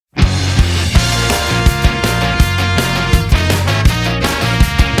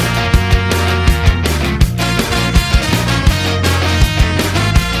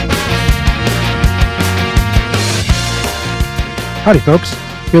Howdy, folks.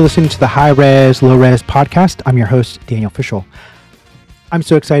 You're listening to the High Res, Low Res podcast. I'm your host, Daniel Fishel. I'm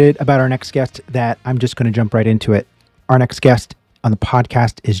so excited about our next guest that I'm just going to jump right into it. Our next guest on the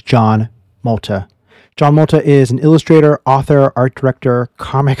podcast is John Malta. John Malta is an illustrator, author, art director,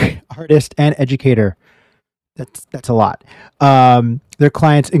 comic artist, and educator. That's a lot. Their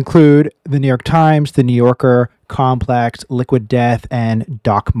clients include the New York Times, the New Yorker, Complex, Liquid Death, and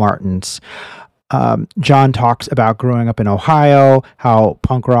Doc Martens. John talks about growing up in Ohio, how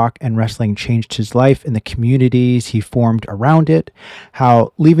punk rock and wrestling changed his life and the communities he formed around it,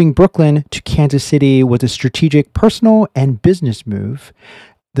 how leaving Brooklyn to Kansas City was a strategic personal and business move,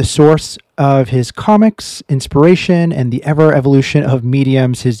 the source of his comics, inspiration, and the ever-evolution of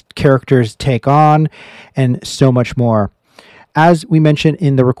mediums his characters take on, and so much more. As we mentioned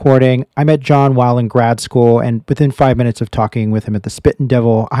in the recording, I met John while in grad school, and within 5 minutes of talking with him at the Spittin'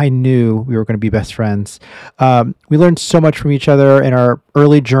 Devil, I knew we were going to be best friends. We learned so much from each other in our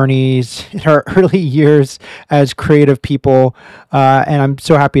early journeys, in our early years as creative people, and I'm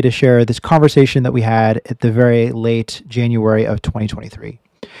so happy to share this conversation that we had at the very late January of 2023.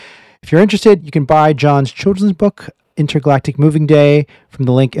 If you're interested, you can buy John's children's book, Intergalactic Moving Day, from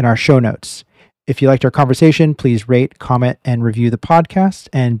the link in our show notes. If you liked our conversation, please rate, comment, and review the podcast,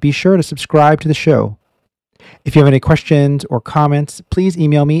 and be sure to subscribe to the show. If you have any questions or comments, please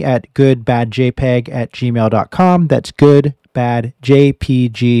email me at goodbadjpg@gmail.com. That's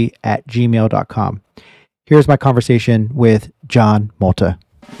goodbadjpg@gmail.com. Here's my conversation with John Malta.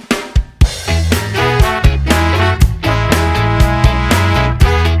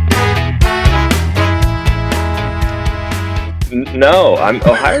 No,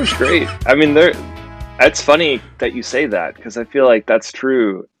 Ohio's great. I mean, it's funny that you say that because I feel like that's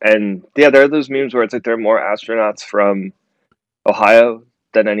true. And yeah, there are those memes where it's like there are more astronauts from Ohio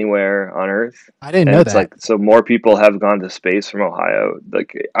than anywhere on Earth. I didn't know it's that. Like, so more people have gone to space from Ohio.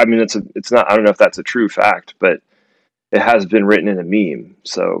 Like, I mean, it's not. I don't know if that's a true fact, but it has been written in a meme.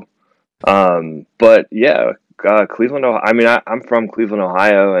 So, but yeah, Cleveland, Ohio. I mean, I'm from Cleveland,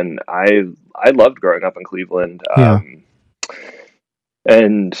 Ohio, and I loved growing up in Cleveland.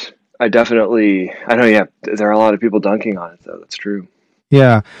 And I know, yeah, there are a lot of people dunking on it, though. That's true.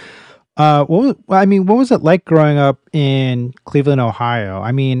 Yeah. What was it like growing up in Cleveland, Ohio?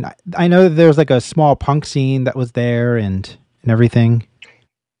 I mean, I know that there was like a small punk scene that was there and everything.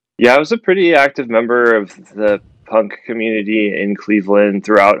 Yeah, I was a pretty active member of the punk community in Cleveland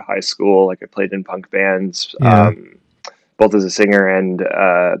throughout high school. Like, I played in punk bands, both as a singer and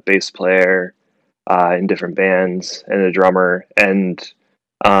bass player. In different bands and a drummer, and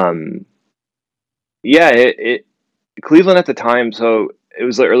Cleveland at the time, so it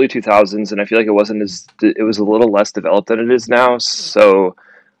was the early 2000s, and I feel like it was a little less developed than it is now. So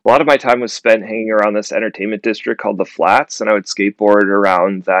a lot of my time was spent hanging around this entertainment district called the Flats, and I would skateboard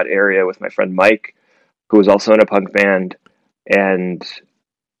around that area with my friend Mike, who was also in a punk band. And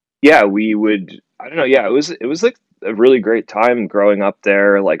yeah, it was like a really great time growing up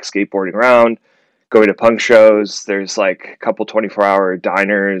there, like skateboarding around, going to punk shows. There's like a couple 24-hour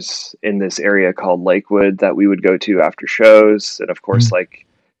diners in this area called Lakewood that we would go to after shows. And of course, like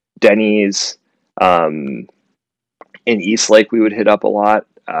Denny's in Eastlake, we would hit up a lot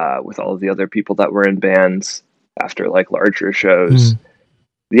with all of the other people that were in bands after like larger shows.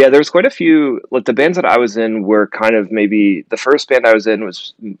 Yeah, there was quite a few. Like, the bands that I was in were kind of, maybe the first band I was in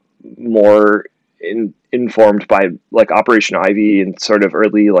was more informed by like Operation Ivy and sort of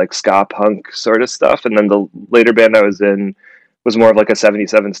early like ska punk sort of stuff, and then the later band I was in was more of like a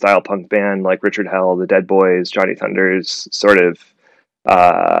 77 style punk band, like Richard Hell, the Dead Boys, Johnny Thunders sort of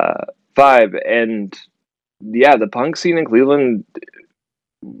vibe. And yeah, the punk scene in Cleveland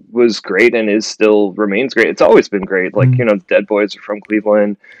was great and remains great. It's always been great. Like, you know, the Dead Boys are from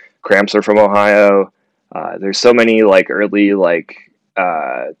Cleveland, Cramps are from Ohio. There's so many like early like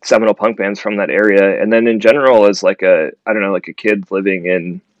seminal punk bands from that area. And then in general, as like a kid living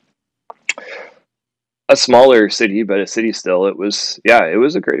in a smaller city, but a city still, it was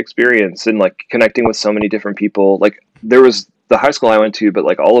a great experience, and like connecting with so many different people. Like, there was the high school I went to, but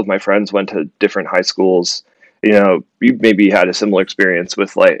like all of my friends went to different high schools. You know, you maybe had a similar experience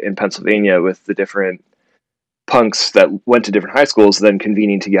with like in Pennsylvania with the different punks that went to different high schools, then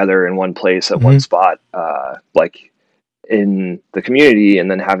convening together in one place at one spot, like in the community, and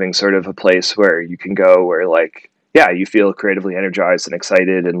then having sort of a place where you can go where like, yeah, you feel creatively energized and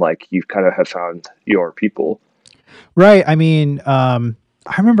excited, and like you kind of have found your people. Right. I mean, I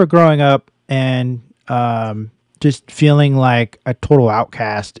remember growing up and just feeling like a total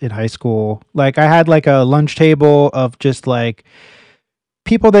outcast in high school. Like, I had like a lunch table of just like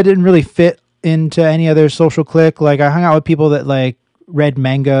people that didn't really fit into any other social clique. Like, I hung out with people that like read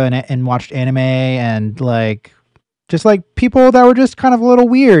manga and watched anime and like just like people that were just kind of a little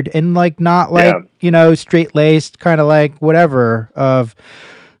weird and like not like, Yeah. straight laced, kind of like whatever of,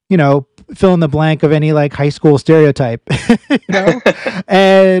 fill in the blank of any like high school stereotype, you know?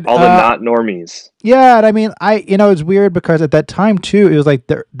 And, All the not normies. yeah. And I mean, it's weird because at that time too, it was like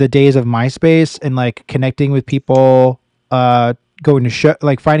the days of MySpace and like connecting with people, going to show,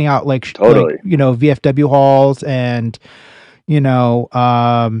 like finding out like, Totally. VFW halls and,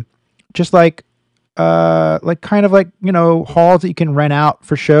 just like kind of like halls that you can rent out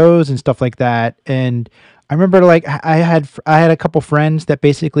for shows and stuff like that. And I remember like I had a couple friends that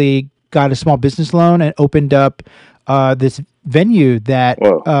basically got a small business loan and opened up this venue that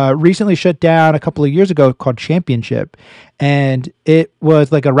recently shut down a couple of years ago called Championship, and it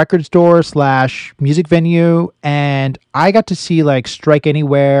was like a record store / music venue, and I got to see like Strike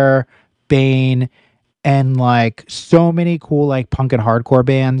Anywhere, Bane, and like so many cool like punk and hardcore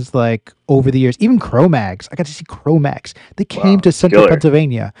bands like over the years. Even Cro-Mags. I got to see Cro-Mags. They came to Central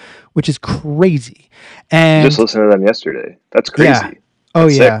Pennsylvania, which is crazy. And just listened to them yesterday. That's crazy. Yeah. Oh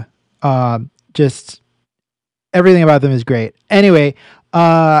That's yeah. Just everything about them is great. Anyway,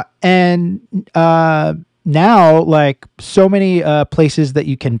 and now like so many places that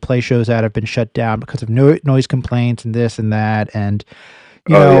you can play shows at have been shut down because of noise complaints and this and that, and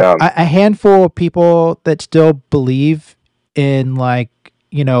a handful of people that still believe in like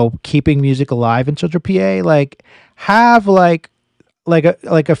keeping music alive in Central PA like have like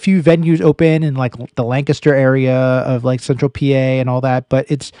a few venues open in like the Lancaster area of like Central PA and all that, but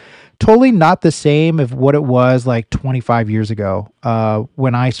it's totally not the same of what it was like 25 years ago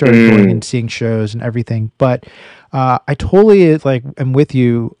when I started going and seeing shows and everything. But I totally like am with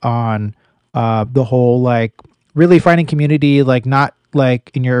you on the whole like really finding community, like not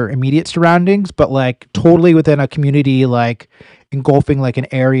like in your immediate surroundings, but like totally within a community, like engulfing like an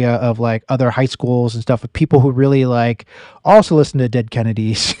area of like other high schools and stuff with people who really like also listen to Dead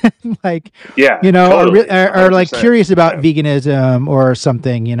Kennedys, like, totally. are like curious about veganism or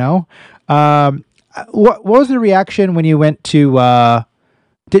something, what was the reaction when you went to,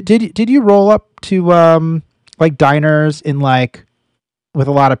 did you roll up to, like diners in like with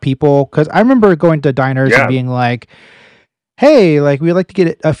a lot of people? Cause I remember going to diners and being like, hey, like we'd like to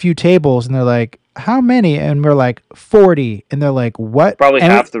get a few tables, and they're like, how many? And we're like 40, and they're like, what? Probably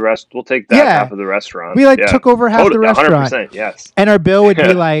half the rest. We'll take that half of the restaurant. We like took over half the restaurant. 100%, yes. And our bill would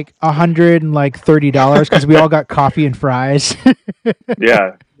be like $130 because we all got coffee and fries.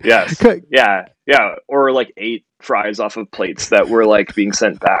 Yeah. Yes. Yeah. Yeah. Or like 8 fries off of plates that were like being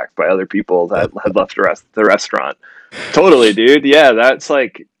sent back by other people that had left the restaurant. Totally, dude. Yeah, that's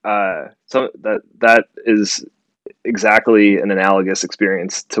like so that is exactly an analogous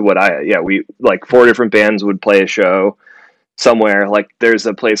experience to what we like 4 different bands would play a show somewhere. Like there's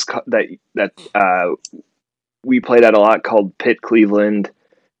a place that we played at a lot called Pit Cleveland,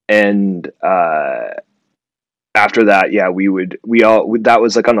 and after that that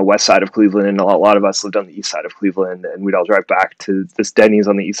was like on the west side of Cleveland, and a lot of us lived on the east side of Cleveland, and we'd all drive back to this Denny's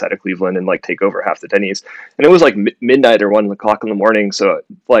on the east side of Cleveland and like take over half the Denny's, and it was like midnight or 1 o'clock in the morning. So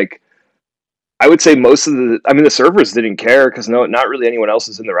like I would say the servers didn't care because not really anyone else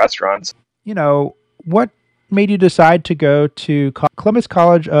is in the restaurants. What made you decide to go to Columbus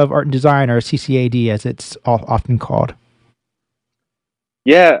College of Art and Design, or CCAD as it's often called?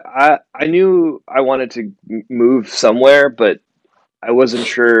 Yeah, I knew I wanted to move somewhere, but I wasn't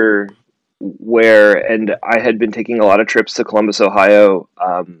sure where, and I had been taking a lot of trips to Columbus, Ohio,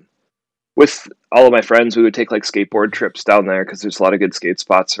 with all of my friends. We would take like skateboard trips down there because there's a lot of good skate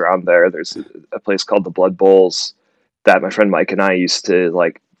spots around there. There's a place called the Blood Bowls that my friend Mike and I used to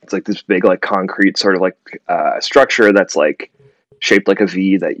like. It's like this big like concrete sort of like structure that's like shaped like a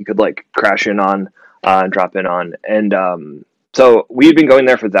V that you could like crash in on and drop in on. And so we had been going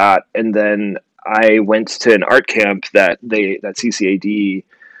there for that, and then I went to an art camp that CCAD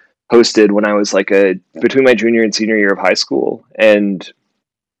hosted when I was like between my junior and senior year of high school, and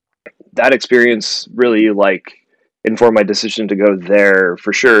that experience really like informed my decision to go there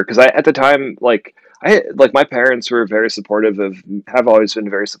for sure. Because at the time, like my parents were have always been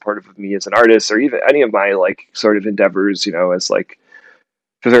very supportive of me as an artist, or even any of my like sort of endeavors, as like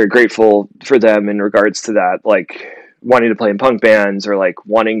very grateful for them in regards to that, like wanting to play in punk bands or like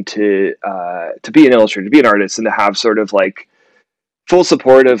wanting to be an illustrator, to be an artist, and to have sort of like full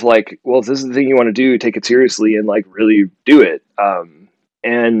support of like, well, if this is the thing you want to do, take it seriously and like really do it.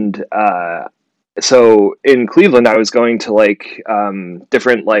 And so in Cleveland, I was going to like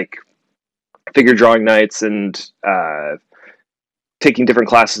different like figure drawing nights and taking different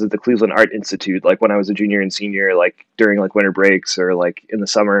classes at the Cleveland Art Institute, like when I was a junior and senior, like during like winter breaks or like in the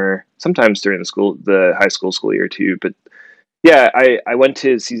summer, sometimes during the high school year too. But yeah, I went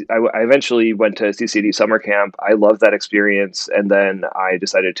to I eventually went to CCD summer camp. I loved that experience, and then I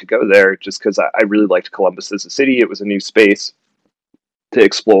decided to go there just because I really liked Columbus as a city. It was a new space to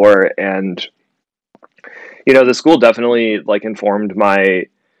explore, and the school definitely like informed my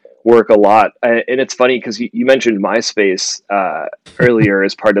work a lot. And it's funny because you mentioned MySpace earlier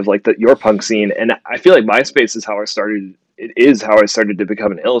as part of like your punk scene, and I feel like MySpace is how I started. It is how I started to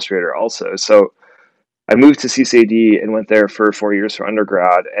become an illustrator, also. So I moved to CCAD and went there for 4 years for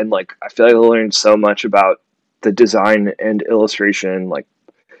undergrad, and like I feel like I learned so much about the design and illustration like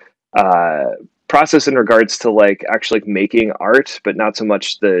uh, process in regards to like actually like, making art, but not so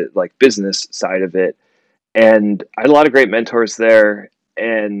much the like business side of it. And I had a lot of great mentors there.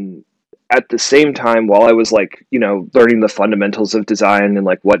 And at the same time, while I was like learning the fundamentals of design and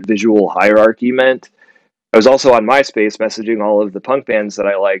like what visual hierarchy meant, I was also on MySpace messaging all of the punk bands that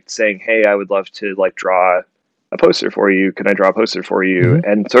I liked, saying, "Hey, I would love to like draw a poster for you. Can I draw a poster for you?"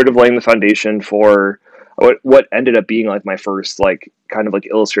 Mm-hmm. And sort of laying the foundation for what ended up being like my first like kind of like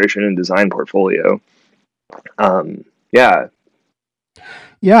illustration and design portfolio. Yeah,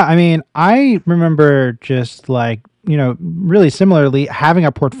 Yeah, I mean, I remember just like, really similarly having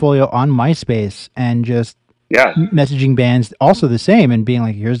a portfolio on MySpace and just yeah, messaging bands also the same and being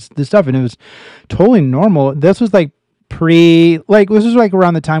like, here's the stuff. And it was totally normal. This was like this was like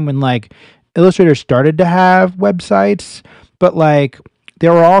around the time when like Illustrator started to have websites, but like they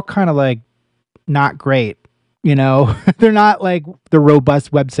were all kind of like not great. They're not like the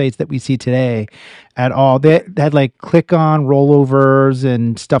robust websites that we see today at all. They had like click on rollovers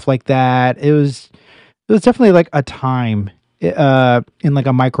and stuff like that. It was definitely like a time in like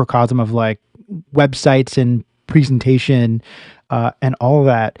a microcosm of like websites and presentation and all of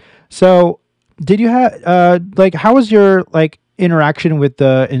that. So did you have like how was your like interaction with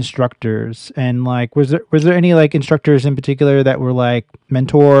the instructors, and like was there any like instructors in particular that were like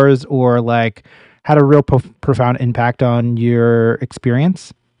mentors or like had a real profound impact on your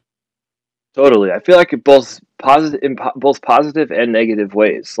experience? totally. I feel like it both positive and negative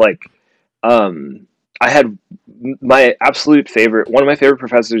ways. Like, I had my absolute favorite, one of my favorite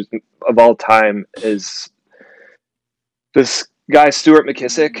professors of all time is this guy, Stuart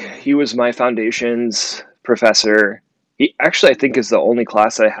McKissick. He was my foundations professor. He actually, I think, is the only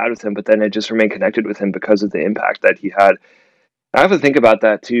class I had with him, but then I just remained connected with him because of the impact that he had. I have to think about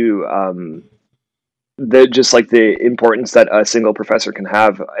that too. Just like the importance that a single professor can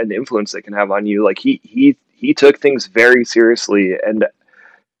have and the influence they can have on you. Like he took things very seriously, and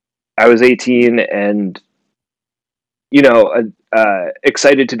I was 18 and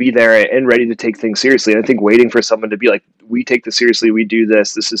excited to be there and ready to take things seriously. And I think waiting for someone to be like, "We take this seriously. We do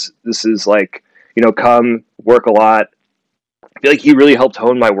this. This is like come work a lot." I feel like he really helped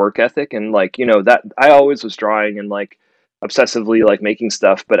hone my work ethic, and like that I always was drawing and like obsessively like making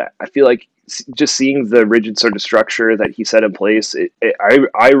stuff, but I feel like just seeing the rigid sort of structure that he set in place,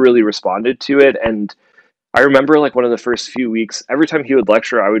 I really responded to it. And I remember like one of the first few weeks, every time he would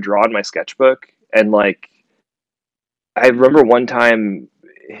lecture, I would draw in my sketchbook, and like I remember one time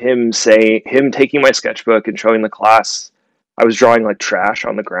him taking my sketchbook and showing the class I was drawing like trash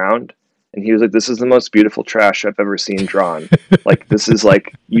on the ground, and he was like, "This is the most beautiful trash I've ever seen drawn. Like this is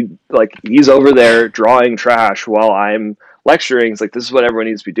like you like he's over there drawing trash while I'm lecturing. He's like, this is what everyone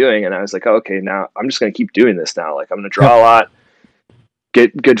needs to be doing." And I was like, oh, "Okay, now I'm just gonna keep doing this now. Like I'm gonna Yep. draw a lot,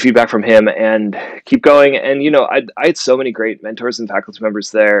 get good feedback from him, and keep going." And I had so many great mentors and faculty members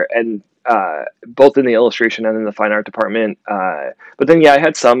there, and both in the illustration and in the fine art department. But then yeah, I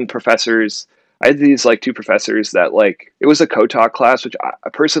had some professors. I had these like two professors that like it was a co-taught class, which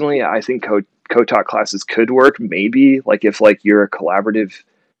personally I think co-taught classes could work maybe like if like you're a collaborative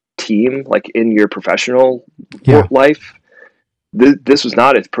team like in your professional Yeah. life. This was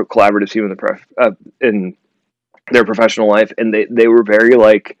not a collaborative team in their professional life, and they were very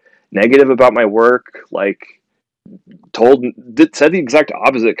like negative about my work, like said the exact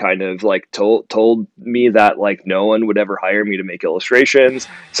opposite, kind of like told me that like no one would ever hire me to make illustrations,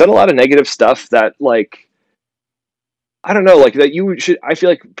 said a lot of negative stuff that like I don't know, like that you should, I feel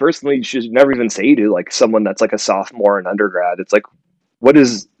like personally you should never even say to like someone that's like a sophomore in undergrad. It's like, what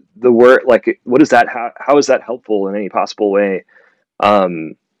is the word, like what is that, how is that helpful in any possible way?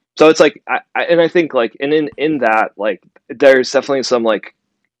 um so it's like and I think like and in that like there's definitely some like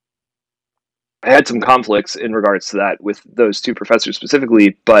I had some conflicts in regards to that with those two professors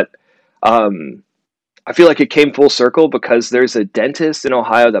specifically, but um I feel like it came full circle because there's a dentist in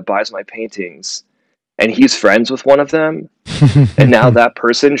Ohio that buys my paintings, and he's friends with one of them, and now that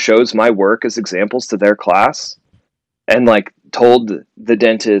person shows my work as examples to their class, and like told the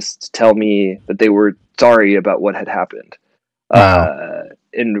dentist to tell me that they were sorry about what had happened Wow.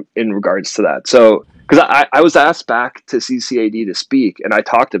 in regards to that. So because I was asked back to CCAD to speak, and I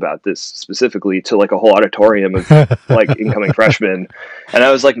talked about this specifically to like a whole auditorium of like incoming freshmen, and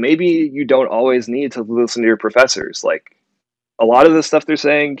I was like, maybe you don't always need to listen to your professors. Like a lot of the stuff they're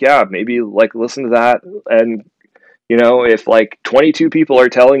saying, yeah, maybe like listen to that. And if like 22 people are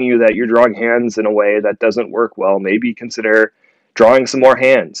telling you that you're drawing hands in a way that doesn't work well, maybe consider drawing some more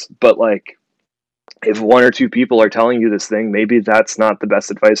hands. But like if one or two people are telling you this thing, maybe that's not the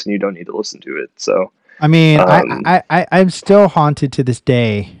best advice and you don't need to listen to it. So I mean, um, I'm still haunted to this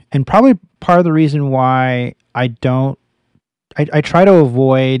day, and probably part of the reason why I try to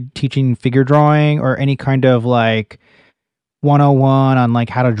avoid teaching figure drawing or any kind of like 101 on like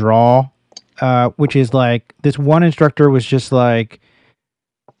how to draw, which is like this one instructor was just like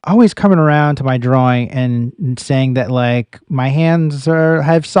always coming around to my drawing and saying that like my hands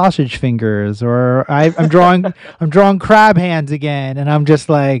have sausage fingers, or I'm drawing crab hands again, and I'm just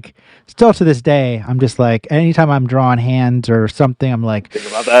like, still to this day I'm just like, anytime I'm drawing hands or something, I'm like, think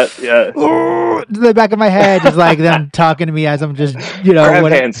about that. Yeah. oh, the back of my head is like them talking to me as I'm just Crab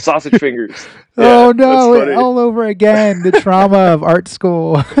what. hands, sausage fingers. Yeah, Oh that's no, funny. all over again, the trauma of art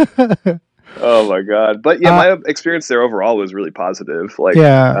school. Oh my god! But yeah, uh my experience there overall was really positive. Like,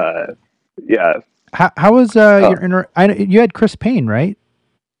 yeah. yeah, How was uh, you had Chris Payne, right?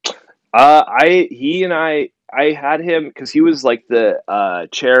 I had him because he was like the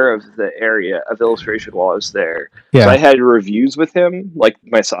chair of the area of illustration while I was there. So I Yeah. had reviews with him. Like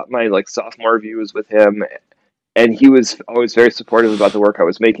my like sophomore review was with him, and he was always very supportive about the work I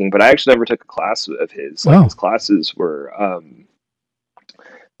was making. But I actually never took a class of his. Like Oh. his classes were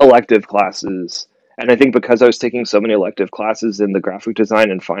elective classes. And I think because I was taking so many elective classes in the graphic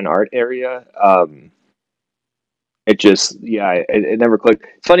design and fine art area, it just it never clicked.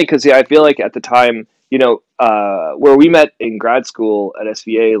 It's funny because I feel like at the time, where we met in grad school at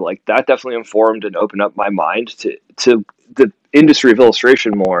SVA, like that definitely informed and opened up my mind to the industry of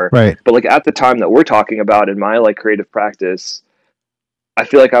illustration more. Right. But like at the time that we're talking about in my like creative practice, I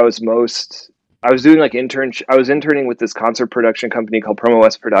feel like I was doing like I was interning with this concert production company called Promo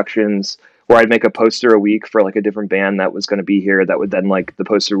West Productions, where I'd make a poster a week for like a different band that was going to be here. That would then like the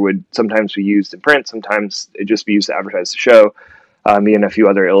poster would sometimes be used in print, sometimes it just be used to advertise the show. Me and a few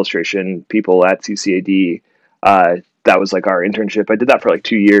other illustration people at CCAD. That was like our internship. I did that for like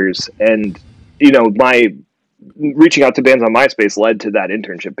 2 years, and my reaching out to bands on MySpace led to that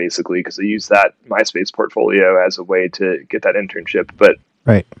internship basically because I used that MySpace portfolio as a way to get that internship. But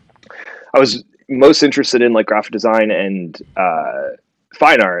Right. I was most interested in like graphic design and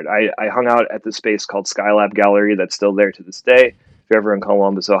fine art. I hung out at this space called Skylab Gallery that's still there to this day. If you're ever in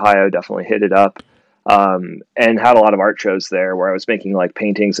Columbus, Ohio, definitely hit it up. And had a lot of art shows there where I was making like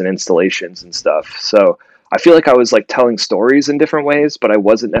paintings and installations and stuff. So I feel like I was like telling stories in different ways, but I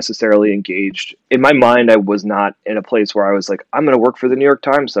wasn't necessarily engaged. In my mind, I was not in a place where I was like, I'm going to work for the New York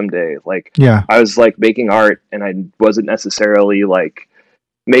Times someday. Like Yeah. I was like making art and I wasn't necessarily like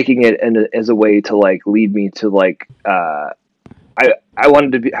making it as a way to like lead me to like I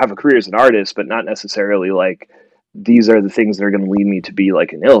wanted to have a career as an artist, but not necessarily like these are the things that are going to lead me to be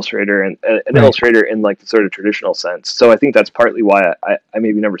like an illustrator and an Right. illustrator in like the sort of traditional sense. So I think that's partly why I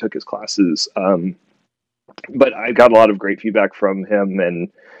maybe never took his classes. But I got a lot of great feedback from him and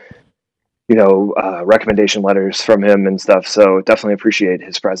recommendation letters from him and stuff. So definitely appreciate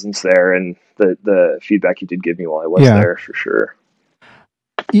his presence there and the feedback he did give me while I was Yeah. there for sure.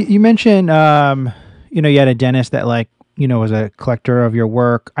 You mentioned you had a dentist that like was a collector of your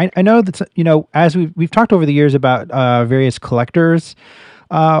work. I know that as we've talked over the years about various collectors.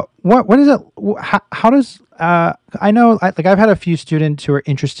 What is it? How does I know like I've had a few students who are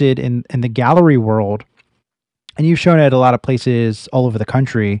interested in the gallery world, and you've shown it at a lot of places all over the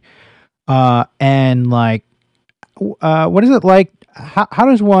country. And like, what is it like? How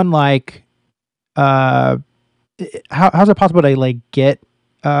does one like? Uh, how's it possible to like get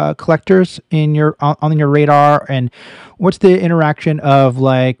collectors on your radar, and what's the interaction of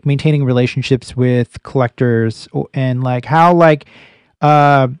like maintaining relationships with collectors, and like how like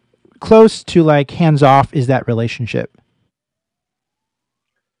uh close to like hands off is that relationship?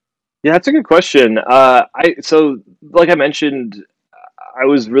 Yeah, that's a good question. Like I mentioned, I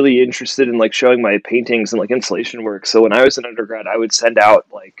was really interested in like showing my paintings and like installation work. So when I was an undergrad, I would send out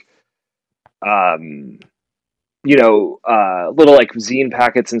like um, little like zine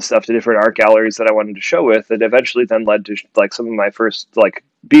packets and stuff to different art galleries that I wanted to show with. That eventually then led to like some of my first like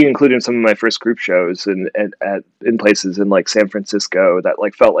being included in some of my first group shows and in places in like San Francisco that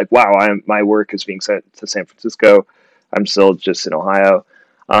like felt like, wow, my work is being sent to San Francisco. I'm still just in Ohio.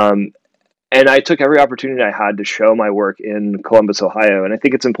 Um, and I took every opportunity I had to show my work in Columbus, Ohio. And I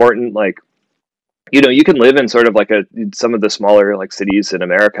think it's important, like, you can live in sort of like some of the smaller like cities in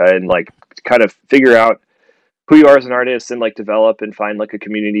America and like kind of figure out who you are as an artist and like develop and find like a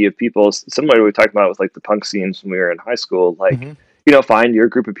community of people similar to what we talked about with like the punk scenes when we were in high school, like, find your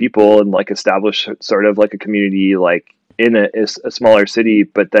group of people and like establish sort of like a community, like in a smaller city,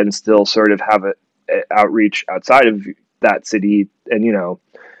 but then still sort of have a outreach outside of that city. And,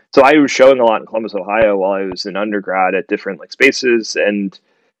 so I was showing a lot in Columbus, Ohio while I was in undergrad at different like spaces, and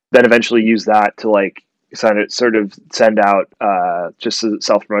then eventually use that to like sort of send out just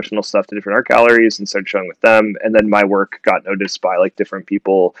self-promotional stuff to different art galleries and start showing with them. And then my work got noticed by like different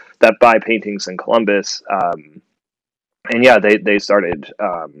people that buy paintings in Columbus. And yeah, they started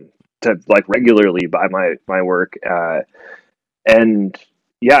to like regularly buy my work. And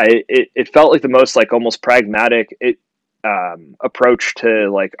yeah, it felt like the most like almost pragmatic approach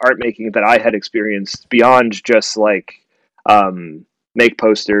to like art making that I had experienced beyond just like make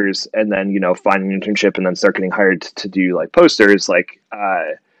posters and then find an internship and then start getting hired to do like posters. Like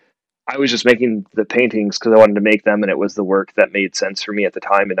I was just making the paintings because I wanted to make them, and it was the work that made sense for me at the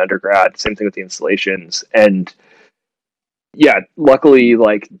time in undergrad. Same thing with the installations. And yeah, luckily,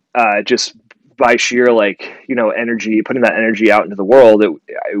 like just by sheer like energy, putting that energy out into the world,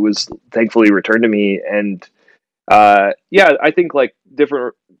 it was thankfully returned to me. And yeah, I think like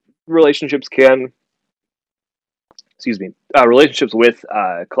different relationships can, excuse me, relationships with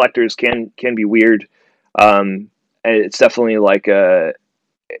collectors can be weird. It's definitely like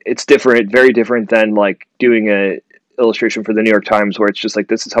it's different, very different than like doing a illustration for the New York Times where it's just like,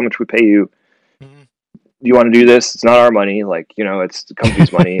 this is how much we pay you. You want to do this? It's not our money. Like, it's the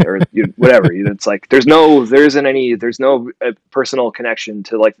company's money or whatever. It's like, there's no personal connection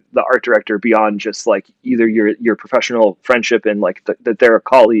to like the art director beyond just like either your professional friendship and like that they're a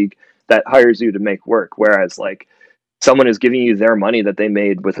colleague that hires you to make work. Whereas like someone is giving you their money that they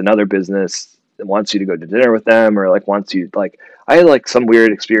made with another business and wants you to go to dinner with them, or like wants you, like, I had like some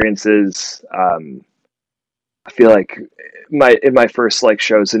weird experiences. I feel like in my first like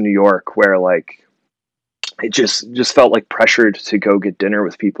shows in New York where like it just felt like pressured to go get dinner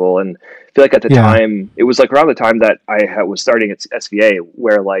with people. And I feel like at the time, it was like around the time that I was starting at SVA,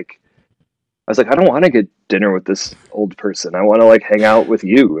 where like I was like, I don't want to get dinner with this old person. I want to like hang out with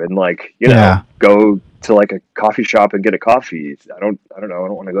you and like go to like a coffee shop and get a coffee. I don't know. I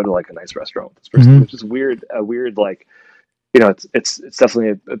don't want to go to like a nice restaurant with this person, which is a weird like, it's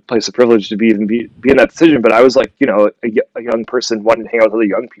definitely a place of privilege to be in that decision. But I was like, a young person wanting to hang out with other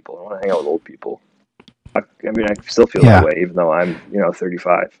young people. I want to hang out with old people. I mean, I still feel that way, even though I'm,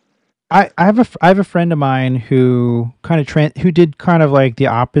 35. I have a friend of mine who kind of who did kind of like the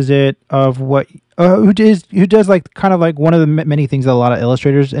opposite of what who does like kind of like one of the many things that a lot of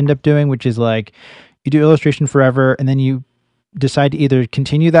illustrators end up doing, which is like you do illustration forever and then you decide to either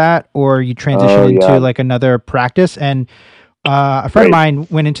continue that or you transition into like another practice. And a friend of mine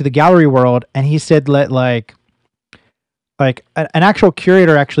went into the gallery world, and he said like an actual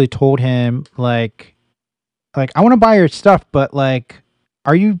curator actually told him like I want to buy your stuff, but like,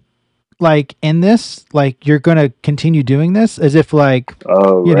 are you like in this, like you're gonna continue doing this, as if like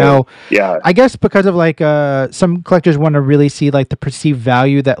I guess because of like some collectors want to really see like the perceived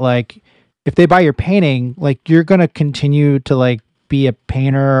value that like if they buy your painting, like you're gonna continue to like be a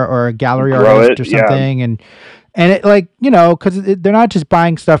painter or a gallery artist or something. And it like, because they're not just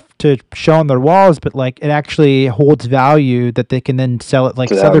buying stuff to show on their walls, but like it actually holds value that they can then sell it like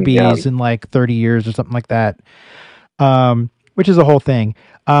Sotheby's in like 30 years or something like that. Which is a whole thing.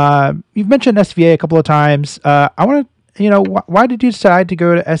 You've mentioned SVA a couple of times. I want to, why did you decide to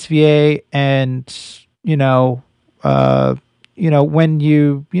go to SVA? And, when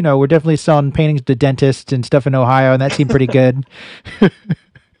you were definitely selling paintings to dentists and stuff in Ohio, and that seemed pretty good.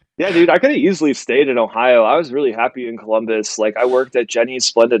 Yeah, dude, I could have easily stayed in Ohio. I was really happy in Columbus. Like, I worked at Jenny's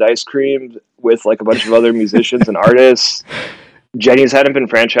Splendid Ice Cream with like a bunch of other musicians and artists. Jenny's hadn't been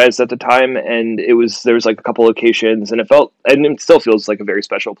franchised at the time, and there was like a couple locations, and it still feels like a very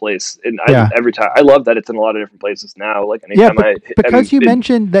special place. And every time, I love that it's in a lot of different places now. Like anytime because you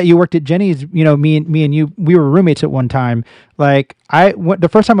mentioned that you worked at Jenny's, me and you, we were roommates at one time. Like the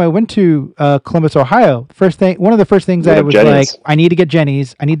first time I went to Columbus, Ohio, one of the first things I was Jenny's. Like, I need to get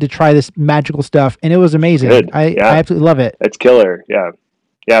Jenny's. I need to try this magical stuff, and it was amazing. I absolutely love it. It's killer. Yeah.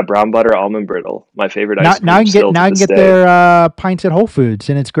 Yeah, brown butter almond brittle, my favorite ice cream. Now I can get their pints at Whole Foods,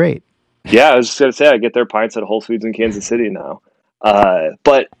 and it's great. Yeah, I was just gonna say I get their pints at Whole Foods in Kansas City now.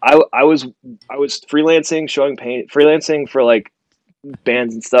 But I was freelancing, freelancing for like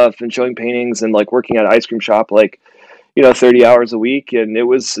bands and stuff, and showing paintings, and like working at an ice cream shop, like 30 hours a week, and it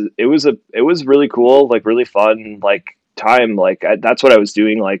was really cool, like really fun, like time, like that's what I was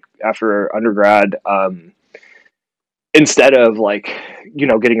doing like after undergrad, instead of like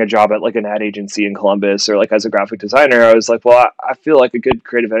getting a job at like an ad agency in Columbus, or like as a graphic designer. I was like, well, I feel like a good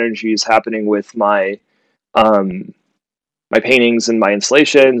creative energy is happening with um my paintings and my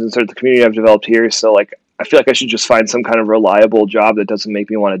installations and sort of the community I've developed here. So like, I feel like I should just find some kind of reliable job that doesn't make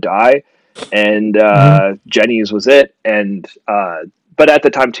me want to die. And Mm-hmm. Jenny's was it. And but at the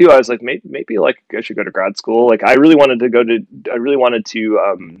time too, I was like, maybe like I should go to grad school. Like I really wanted to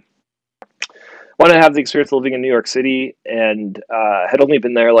have the experience of living in New York City, and had only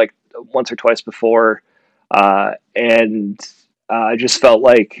been there like once or twice before, and I just felt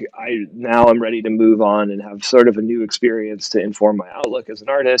like I'm ready to move on and have sort of a new experience to inform my outlook as an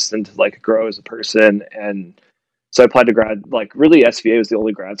artist and to like grow as a person. And so I applied to like really SVA was the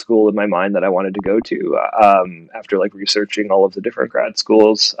only grad school in my mind that I wanted to go to, after like researching all of the different grad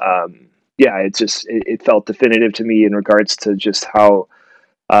schools. Yeah, it felt definitive to me in regards to just how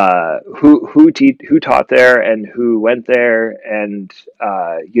who taught there and who went there, and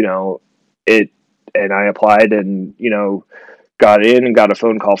it and I applied, and got in and got a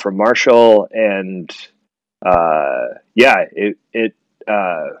phone call from Marshall, and yeah, it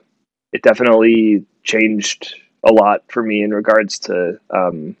definitely changed a lot for me in regards to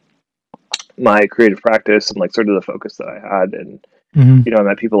my creative practice and like sort of the focus that I had. And Mm-hmm. I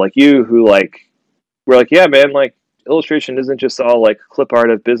met people like you who like were like, yeah, man, like illustration isn't just all like clip art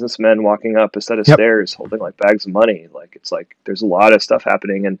of businessmen walking up a set of Yep. stairs holding like bags of money. Like it's like there's a lot of stuff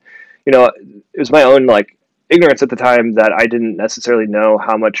happening. And it was my own like ignorance at the time that I didn't necessarily know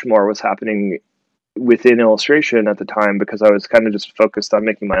how much more was happening within illustration at the time, because I was kind of just focused on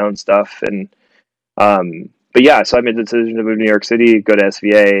making my own stuff. And but yeah, so I made the decision to move to New York City, go to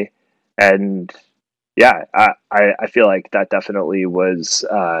SVA, and yeah, I feel like that definitely was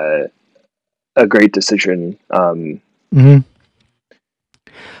a great decision. Mm-hmm.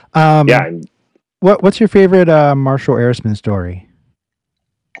 Yeah, and What's your favorite Marshall Arisman story?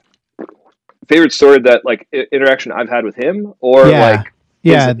 favorite story that like interaction I've had with him, or Yeah. like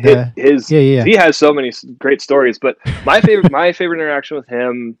Yeah. his Yeah. Yeah. he has so many great stories. But my favorite interaction with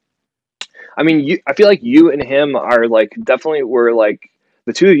him, I mean, I feel like you and him are like definitely were like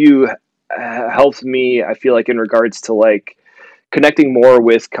the two of you helped me. I feel like in regards to like connecting more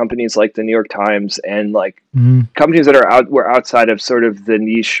with companies like the New York Times, and like Mm-hmm. companies that were outside of sort of the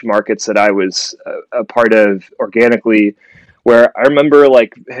niche markets that I was a part of organically. Where I remember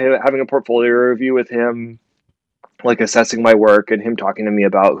like having a portfolio review with him, like assessing my work, and him talking to me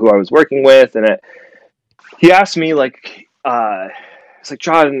about who I was working with, and he asked me like, it's like,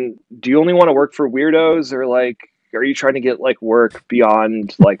 John, do you only want to work for weirdos, or like, are you trying to get like work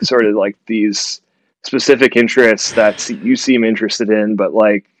beyond like sort of like these specific interests that you seem interested in, but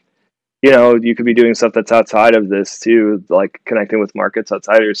like, you could be doing stuff that's outside of this too, like connecting with markets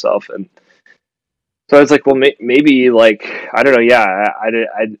outside of yourself. And so I was like, well, maybe like, I don't know. Yeah,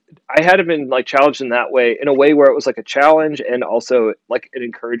 I had been like challenged in that way, in a way where it was like a challenge and also like an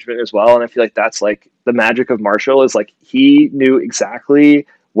encouragement as well. And I feel like that's like the magic of Marshall, is like he knew exactly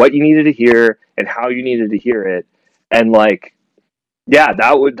what you needed to hear and how you needed to hear it. And like, yeah,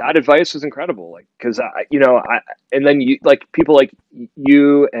 that advice was incredible. Like, because and then you like people like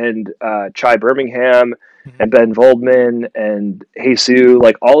you and Chai Birmingham Mm-hmm. and Ben Voldman and Jesus,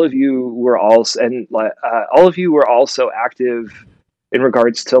 like all of you were all of you were also active in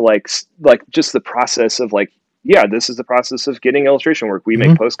regards to like just the process of like, yeah, this is the process of getting illustration work. We make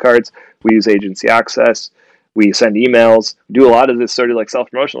Mm-hmm. postcards, we use agency access, we send emails, do a lot of this sort of like self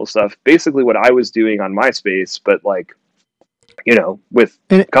promotional stuff. Basically, what I was doing on MySpace, but like with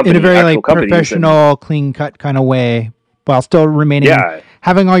In a very actual like companies. And professional, clean cut kind of way, while still remaining yeah,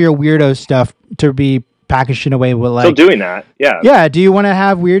 having all your weirdo stuff to be packaged in a way with still like, doing that. Yeah. yeah, do you want to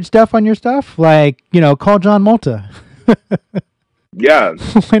have weird stuff on your stuff? Like, call John Malta. Yeah.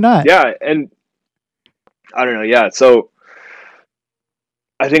 Why not? Yeah. And I don't know. Yeah. So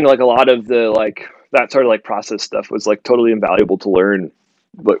I think like a lot of the like that sort of like process stuff was like totally invaluable to learn.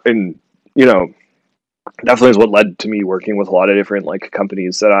 But, and, definitely is what led to me working with a lot of different like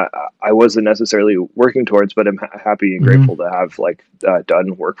companies that I wasn't necessarily working towards, but I'm happy and Mm-hmm. grateful to have like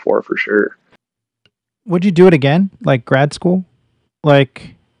done work for sure. Would you do it again? Like grad school?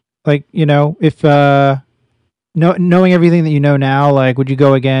 Like, if, knowing everything that you know now, like, would you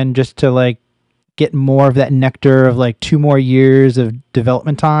go again just to like get more of that nectar of like 2 more years of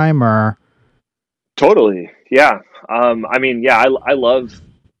development time, or? Totally. Yeah. I mean, yeah, I love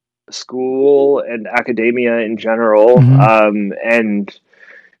school and academia in general. Hmm. And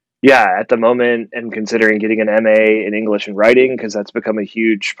yeah, at the moment, I'm considering getting an MA in English and writing because that's become a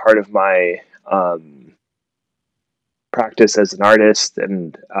huge part of my practice as an artist.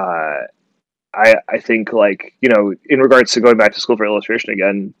 And I think, like, in regards to going back to school for illustration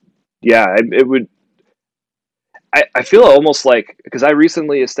again, yeah, it would. I feel almost like, because I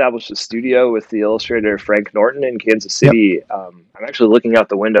recently established a studio with the illustrator Frank Norton in Kansas Yep. City. I'm actually looking out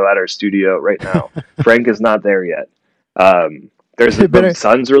the window at our studio right now. Frank is not there yet. The Better.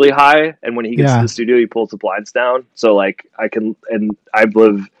 sun's really high, and when he gets to Yeah. the studio, he pulls the blinds down. So like I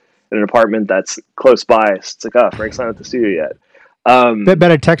live in an apartment that's close by. So it's like, oh, Frank's not at the studio yet.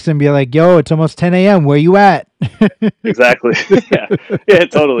 Better text him and be like, yo, it's almost 10 a.m. Where you at? Exactly. Yeah, yeah,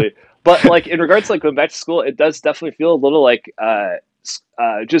 totally. But like in regards to like going back to school, it does definitely feel a little like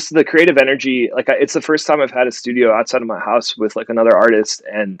just the creative energy. Like it's the first time I've had a studio outside of my house with like another artist,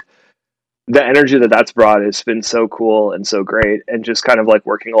 and the energy that that's brought has been so cool and so great. And just kind of like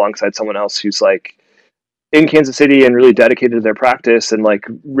working alongside someone else who's like in Kansas City and really dedicated to their practice and like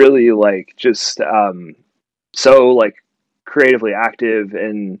really like just so like creatively active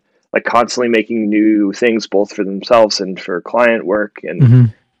and like constantly making new things both for themselves and for client work. And Hmm.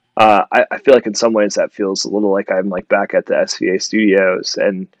 I feel like in some ways that feels a little like I'm like back at the SVA studios,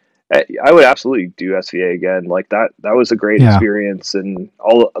 and I would absolutely do SVA again. Like that was a great Yeah. experience, and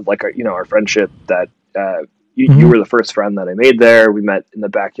all like our friendship that you Hmm. were the first friend that I made there. We met in the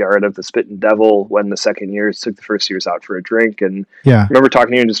backyard of the Spittin' Devil when the second years took the first years out for a drink, and Yeah. I remember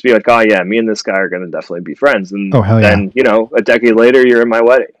talking to you and just being like, oh yeah, me and this guy are going to definitely be friends. And Oh, hell yeah. then a decade later, you're in my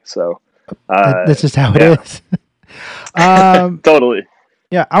wedding. So That's just how it yeah, is. um, totally.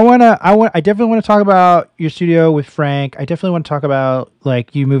 yeah, I definitely want to talk about your studio with Frank. I definitely want to talk about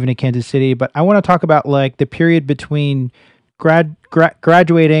like you moving to Kansas City, but I want to talk about like the period between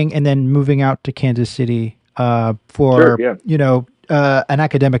graduating and then moving out to Kansas City Sure. for Yeah. an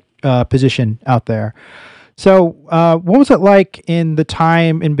academic position out there. So, what was it like in the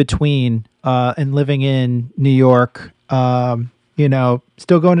time in between and living in New York?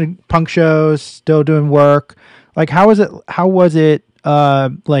 Still going to punk shows, still doing work. Like, how was it? How was it?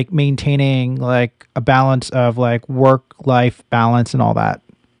 Like maintaining like a balance of like work life balance and all that.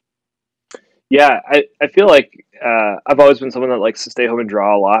 Yeah, I feel like I've always been someone that likes to stay home and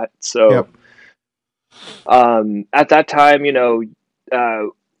draw a lot. Yep. So at that time, uh,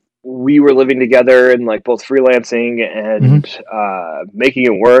 we were living together and like both freelancing Hmm. and making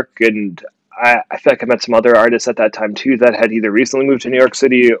it work. And I feel like I met some other artists at that time too that had either recently moved to New York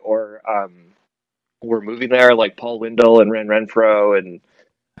City or were moving there, like Paul Windle and Ran Renfro. And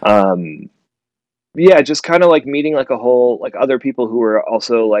um, yeah, just kind of like meeting like a whole like other people who were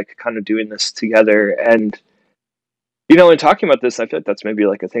also like kind of doing this together. And in talking about this, I feel like that's maybe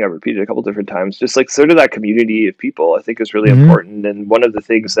like a thing I've repeated a couple different times. Just like sort of that community of people, I think is really Hmm. important. And one of the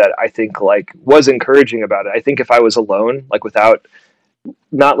things that I think like was encouraging about it, I think if I was alone, like without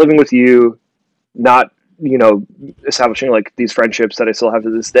not living with you, not establishing like these friendships that I still have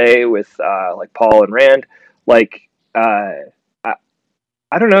to this day with like Paul and Rand, like I,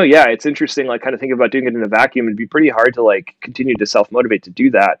 I don't know. Yeah, it's interesting. Like kind of thinking about doing it in a vacuum. It'd be pretty hard to like continue to self motivate to do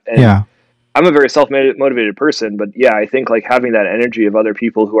that. And Yeah. I'm a very self motivated person, but yeah, I think like having that energy of other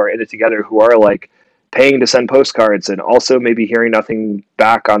people who are in it together, who are like paying to send postcards and also maybe hearing nothing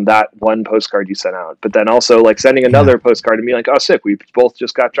back on that one postcard you sent out, but then also like sending Yeah. another postcard and being like, oh, sick, we both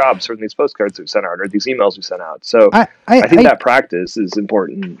just got jobs from these postcards we sent out or these emails we sent out. So I think I that practice is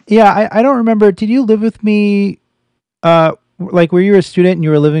important. yeah, I don't remember. Did you live with me? Like, were you a student and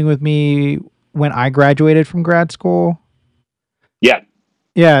you were living with me when I graduated from grad school? Yeah.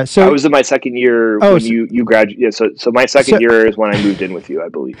 Yeah. I So, was in my second year oh, when you graduated. Yeah, so my so second year is when I moved in with you, I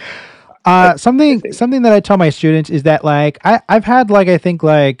believe. I something think. something that I tell my students is that like I've had like I think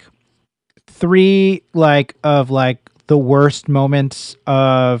like three like of like the worst moments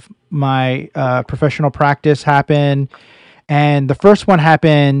of my professional practice happen, and the first one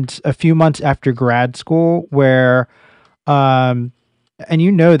happened a few months after grad school where um and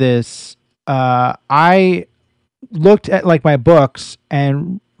you know this, I looked at like my books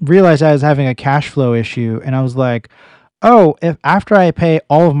and realized I was having a cash flow issue, and I was like, oh, if after I pay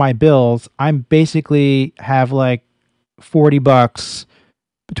all of my bills, I'm basically have like $40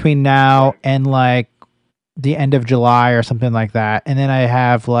 between now Right. and like the end of July or something like that, and then I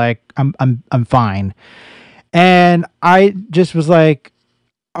have like I'm fine. And I just was like,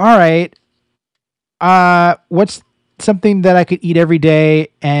 all right, what's something that I could eat every day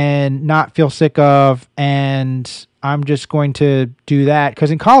and not feel sick of, and I'm just going to do that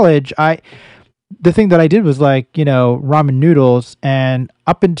because in college the thing that I did was like, ramen noodles. And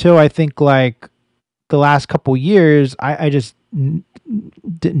up until I think like the last couple years, I just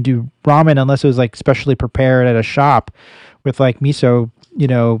didn't do ramen unless it was like specially prepared at a shop with like miso,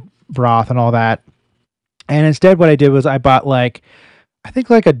 broth and all that. And instead, what I did was I bought like, I think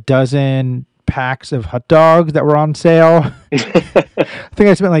like a dozen packs of hot dogs that were on sale. I think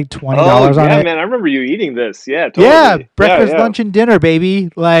I spent like $20 on it. Man, I remember you eating this. Yeah, totally. Yeah, breakfast, lunch, and dinner, baby.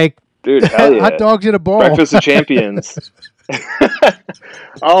 Like, dude, hell yeah. Hot dogs in a bowl. Breakfast of champions.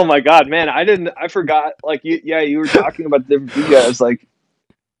 Oh my god, man! I forgot. Like, you were talking about the different videos. Like,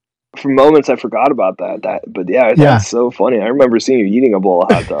 for moments, I forgot about that. But yeah, that's so funny. I remember seeing you eating a bowl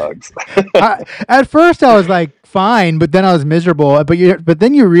of hot dogs. At first, I was like fine, but then I was miserable. But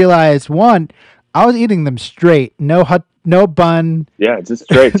then you realize, one, I was eating them straight, no bun. Yeah, just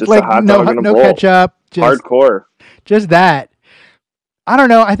straight, just like, a hot dog in a bowl. No ketchup, hardcore. Just that. I don't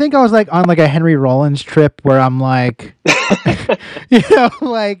know. I think I was like on like a Henry Rollins trip where I'm like,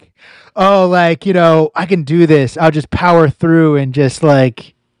 like, oh, like, I can do this. I'll just power through and just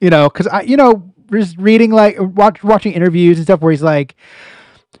like, because I, just reading like watching interviews and stuff where he's like,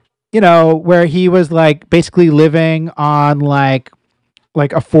 where he was like basically living on like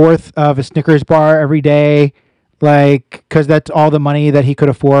a fourth of a Snickers bar every day. Like, because that's all the money that he could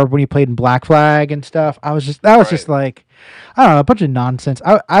afford when he played in Black Flag and stuff. That was just like, I don't know, a bunch of nonsense.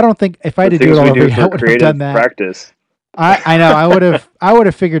 I don't think if I had to do it all over again, I would have done that. Practice. I know I would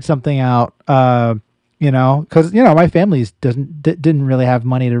have figured something out. Because my family didn't really have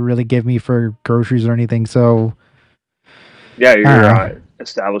money to really give me for groceries or anything. So yeah, you're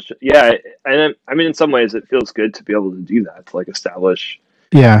established. Yeah, and I mean, in some ways, it feels good to be able to do that, to like establish.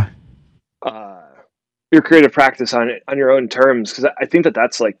 Yeah. Your creative practice on your own terms, because I think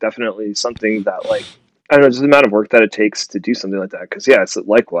that's like definitely something that, like, I don't know, just the amount of work that it takes to do something like that. Because it's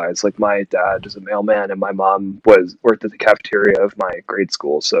likewise, like, my dad is a mailman and my mom worked at the cafeteria of my grade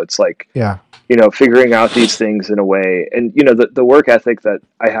school, so it's like, figuring out these things in a way, and the work ethic that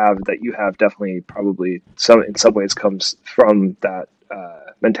I have, that you have, definitely probably in some ways comes from that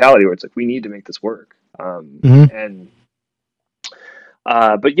mentality where it's like, we need to make this work, and.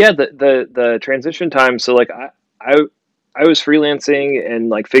 But yeah, the transition time. So like I was freelancing and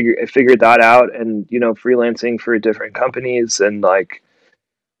like figured that out, and freelancing for different companies and like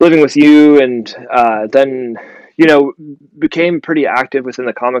living with you, and then became pretty active within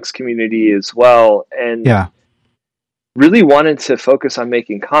the comics community as well, and really wanted to focus on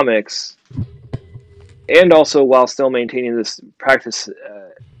making comics, and also while still maintaining this practice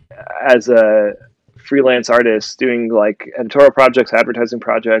as a freelance artist, doing like editorial projects, advertising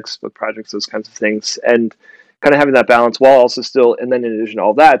projects, book projects, those kinds of things, and kind of having that balance while also still, and then in addition to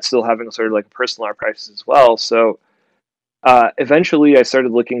all that, still having sort of like a personal art practice as well. So eventually I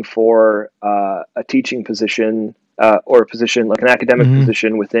started looking for a teaching position or a position, like an academic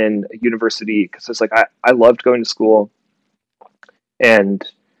position within a university, because it's like I loved going to school, and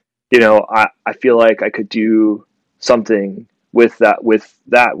I feel like I could do something with the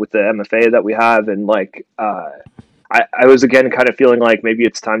MFA that we have, and like I was again kind of feeling like maybe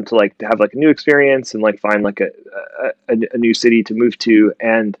it's time to like to have like a new experience and like find like a new city to move to,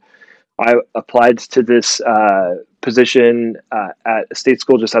 and I applied to this position at a state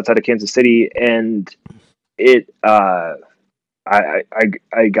school just outside of Kansas City, and it I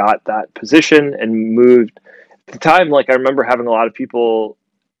got that position and moved. At the time, like, I remember having a lot of people,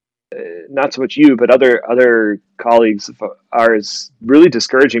 not so much you, but other colleagues of ours, really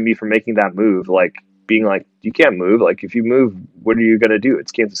discouraging me from making that move, like being like, you can't move. Like, if you move, what are you going to do?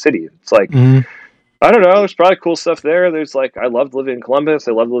 It's Kansas City. It's like, I don't know. There's probably cool stuff there. There's like, I loved living in Columbus.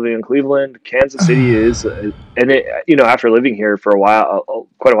 I loved living in Cleveland. Kansas City is, and it, after living here for a while,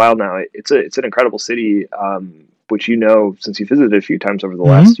 quite a while now, it's an incredible city, which, since you visited a few times over the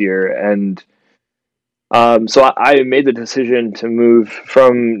last year. And so I made the decision to move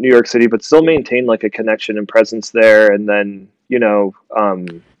from New York City, but still maintain like a connection and presence there. And then,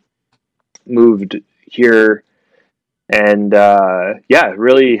 moved here, and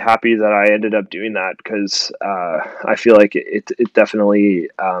really happy that I ended up doing that, because I feel like it definitely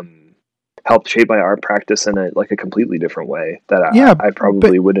helped shape my art practice in a completely different way that I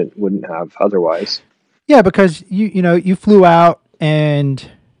probably wouldn't have otherwise. Yeah, because you flew out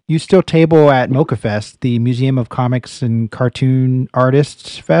and you still table at MoCA Fest, the Museum of Comics and Cartoon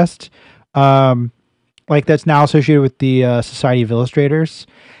Artists Fest, that's now associated with the Society of Illustrators,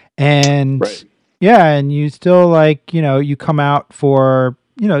 and right. Yeah, and you still you come out for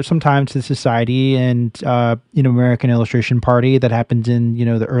sometimes the society and American Illustration Party that happens in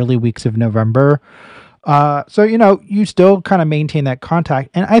the early weeks of November. So you still kind of maintain that contact,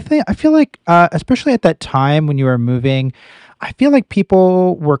 and I feel like, especially at that time when you were moving, I feel like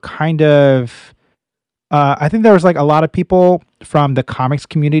people were kind of. I think there was like a lot of people from the comics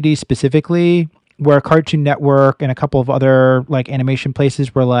community specifically, where Cartoon Network and a couple of other like animation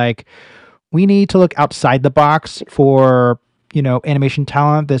places were like, we need to look outside the box for animation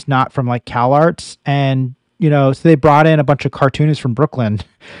talent that's not from like Cal Arts, and so they brought in a bunch of cartoonists from Brooklyn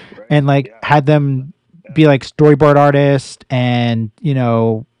Right. and like Yeah. had them be like storyboard artists and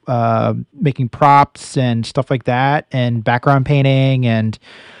making props and stuff like that and background painting, and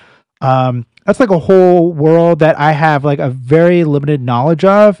that's like a whole world that I have like a very limited knowledge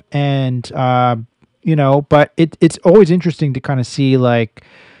of, and but it's always interesting to kind of see like,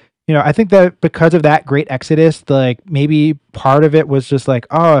 I think that because of that great exodus, like maybe part of it was just like,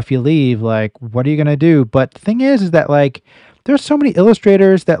 oh, if you leave, like, what are you gonna do? But the thing is that like, there's so many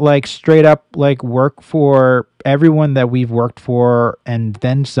illustrators that like straight up like work for everyone that we've worked for and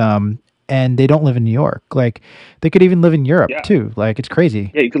then some, and they don't live in New York. Like, they could even live in Europe Yeah. too. Like, it's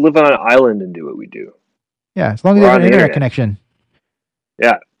crazy. Yeah. You could live on an island and do what we do. Yeah, as long as you We're have on an the internet internet. connection.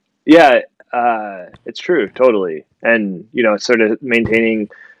 Yeah. Yeah. It's true. Totally. And, sort of maintaining,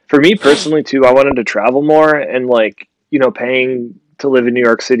 for me personally, too, I wanted to travel more and like, paying to live in New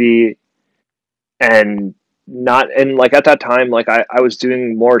York City and not, and like at that time, like I was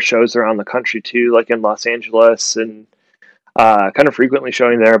doing more shows around the country too, like in Los Angeles and kind of frequently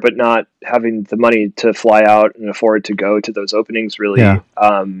showing there, but not having the money to fly out and afford to go to those openings Yeah.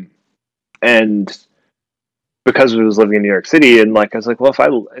 really. And because I was living in New York City, and like I was like, well,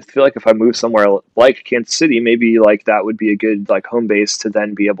 I feel like if I move somewhere like Kansas City, maybe like that would be a good like home base to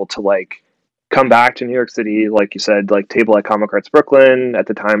then be able to like come back to New York City, like you said, like table at Comic Arts Brooklyn at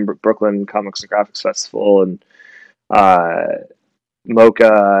the time, Brooklyn Comics and Graphics Festival, and uh,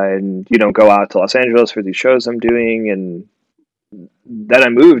 Mocha, and go out to Los Angeles for these shows I'm doing, and then I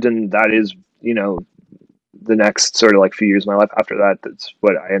moved, and that is the next sort of like few years of my life after that. That's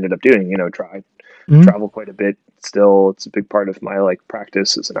what I ended up doing. Mhm. Travel quite a bit still. It's a big part of my like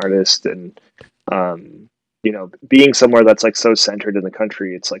practice as an artist, and being somewhere that's like so centered in the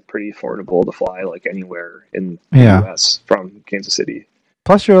country, it's like pretty affordable to fly like anywhere in the Yeah. US from Kansas City.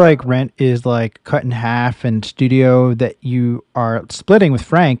 Plus, your like rent is like cut in half, and studio that you are splitting with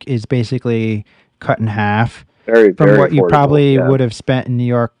Frank is basically cut in half Very, from very what you affordable. probably Yeah. would have spent in New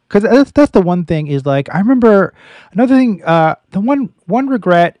York. Because that's the one thing is like, I remember another thing. The one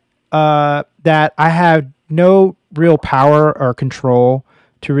regret that I have no real power or control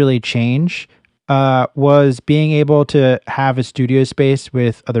to really change was being able to have a studio space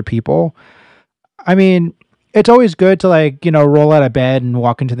with other people. I mean, it's always good to like, roll out of bed and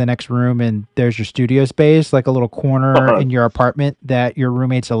walk into the next room and there's your studio space, like a little corner in your apartment that your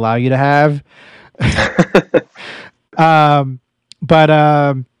roommates allow you to have. Um, but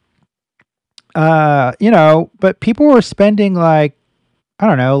but people were spending like, I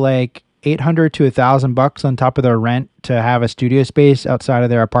don't know, like 800 to $1,000 on top of their rent to have a studio space outside of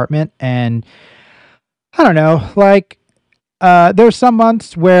their apartment. And I don't know, like there's some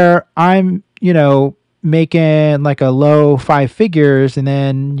months where I'm, making like a low five figures, and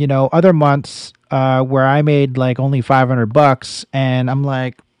then, other months where I made like only $500, and I'm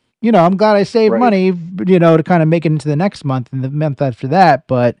like, I'm glad I saved Right. money, to kind of make it into the next month and the month after that.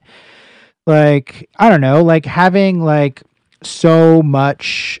 But like, I don't know, like having like so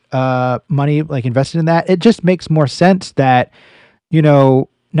much money like invested in that, it just makes more sense that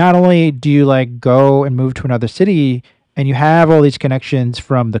not only do you like go and move to another city and you have all these connections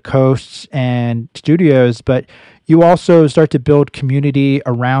from the coasts and studios, but you also start to build community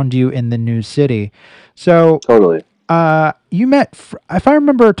around you in the new city. So, Totally. you met, if I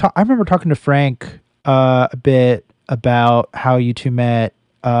remember, I remember talking to Frank a bit about how you two met.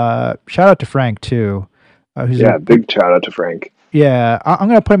 Shout out to Frank too. Who's a Yeah. Big shout out to Frank yeah. I'm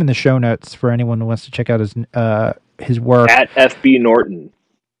gonna put him in the show notes for anyone who wants to check out his work. at FB Norton.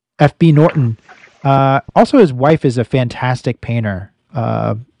 FB Norton. Also, his wife is a fantastic painter,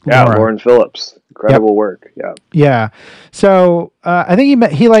 Yeah. Laura. Lauren Phillips. Yep. Incredible work. Yeah. Yeah. So I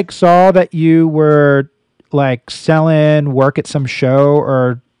think he like saw that you were like selling work at some show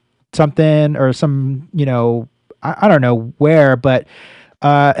or something, or some, I don't know where, but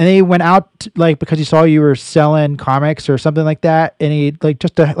and he went out like because he saw you were selling comics or something like that, and he like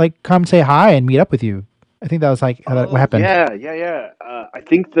just to like come say hi and meet up with you. I think that was like what Oh happened. yeah, yeah, yeah. I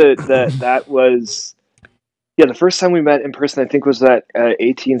think that was, yeah, the first time we met in person. I think was at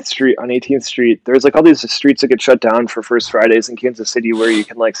 18th Street on 18th Street. There's like all these streets that get shut down for First Fridays in Kansas City, where you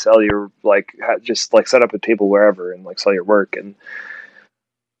can like sell your like just like set up a table wherever and like sell your work. And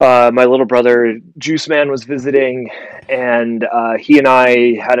my little brother Juice Man was visiting, and he and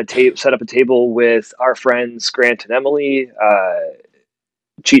I had set up a table with our friends Grant and Emily,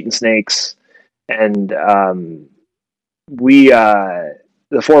 Cheatin' Snakes, and we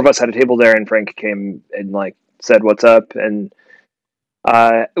the four of us had a table there, and Frank came and like said what's up, and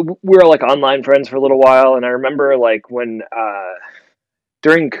we were like online friends for a little while. And I remember like when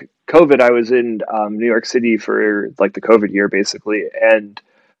during COVID, I was in New York City for like the COVID year, basically, and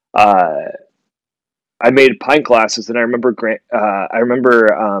uh, I made pint glasses, and I remember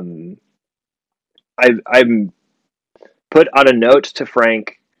I'm put on a note to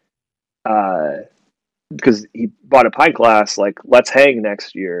Frank uh, because he bought a pint glass. Like, let's hang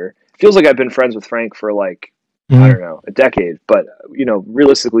next year. Feels like I've been friends with Frank for like I Mhm. don't know a decade, but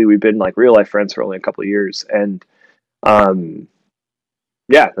realistically, we've been like real life friends for only a couple of years, and um,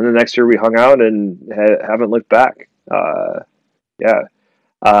 yeah. And the next year we hung out and haven't looked back. Yeah.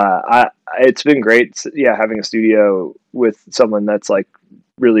 It's been great, yeah, having a studio with someone that's like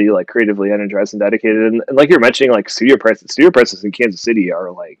really like creatively energized and dedicated. And like you're mentioning, like studio prices in Kansas City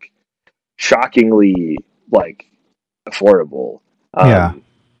are like shockingly like affordable. Yeah. Um,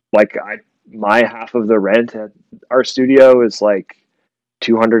 like my half of the rent at our studio is like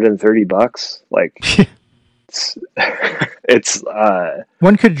 $230. Like it's, it's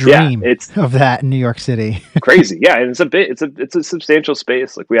One could yeah, dream it's of that in New York City. crazy. Yeah, and it's a substantial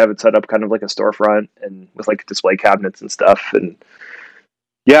space. Like we have it set up kind of like a storefront and with like display cabinets and stuff. And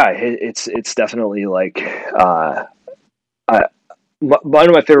yeah, it's definitely like uh, one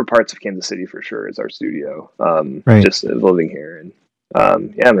of my favorite parts of Kansas City for sure is our studio. Right. Just living here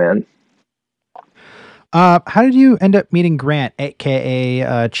and yeah, man. How did you end up meeting Grant,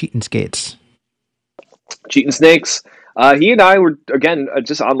 aka Cheatin' Skates? Cheating Snakes. He and I were again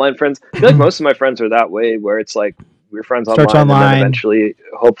just online friends. I feel like most of my friends are that way, where it's like we're friends Starts online and then online. eventually,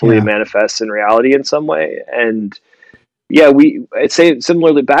 hopefully, it Yeah. manifests in reality in some way. And yeah, I'd say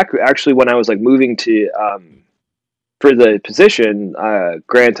similarly back actually when I was like moving to for the position,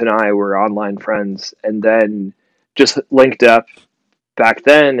 Grant and I were online friends, and then just linked up back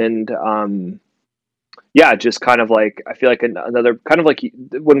then, and yeah, just kind of like I feel like another kind of like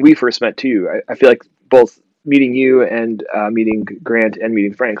when we first met too. I feel like both meeting you and meeting Grant and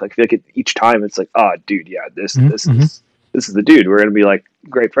meeting Frank, like I feel like each time it's like, oh, dude, yeah, Mm-hmm. this is the dude. We're gonna be like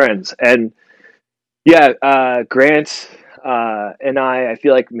great friends, and yeah, Grant and I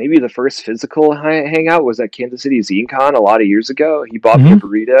feel like maybe the first physical hangout was at Kansas City ZeneCon a lot of years ago. He bought me a Mm-hmm.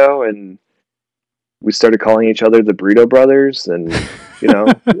 burrito, and we started calling each other the Burrito Brothers, and you know,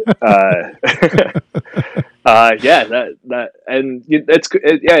 uh, yeah, and yeah,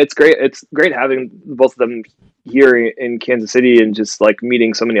 it's great. It's great having both of them here in Kansas City, and just like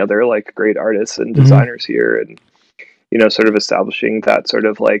meeting so many other like great artists and Mm-hmm. designers here, and sort of establishing that sort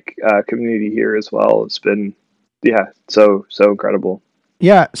of like community here as well. It's been, yeah, so incredible.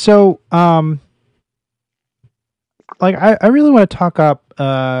 Yeah. So, like, I really want to talk up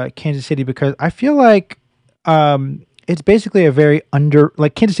Kansas City because I feel like it's basically a very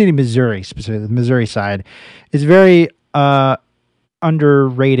like Kansas City, Missouri, specifically the Missouri side, is very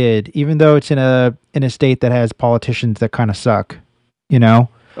underrated, even though it's in a state that has politicians that kind of suck. You know?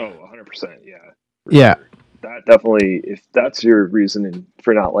 Oh, 100%, yeah, for Yeah. sure. That definitely, if that's your reason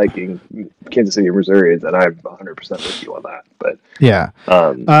for not liking Kansas City or Missouri, then I'm 100% with you on that. But Yeah.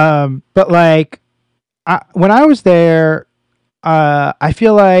 um, But like, when I was there, I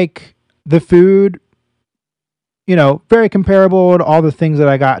feel like the food, very comparable to all the things that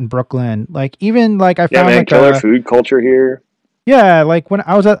I got in Brooklyn. Like even like I yeah, found man, like killer food culture here. yeah, like when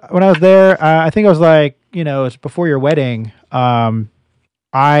I was there, I think I was like, it's before your wedding.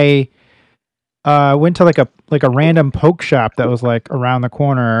 I went to like a random poke shop that was like around the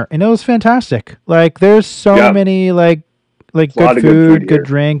corner, and it was fantastic. Like there's so Yeah, many like there's a good lot of good food food, good here.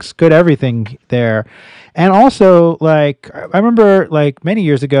 drinks, good everything there. And also like I remember like many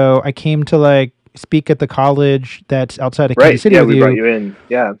years ago I came to like speak at the college that's outside of Kansas Right? City Yeah, with we brought you. you in.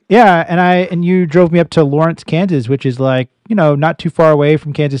 Yeah, Yeah, and you drove me up to Lawrence, Kansas, which is like, not too far away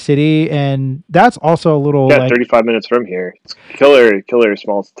from Kansas City, and that's also a little yeah, like 35 minutes from here. It's killer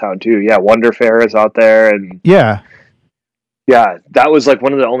small town too. Yeah, Wonder Fair is out there, and yeah. yeah, that was like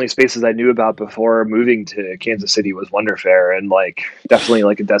one of the only spaces I knew about before moving to Kansas City was Wonder Fair, and like definitely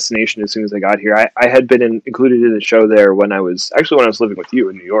like a destination as soon as I got here. I had been included in a show there when I was living with you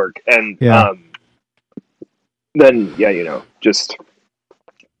in New York, and Yeah. then yeah, just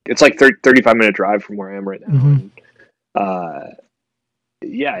it's like 35-minute drive from where I am right now, Mhm. and uh,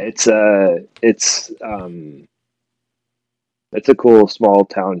 yeah, it's It's a cool small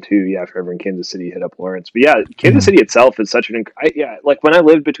town too. Yeah, if you're ever in Kansas City, hit up Lawrence. But yeah, Kansas Yeah. City itself is such yeah. Like when I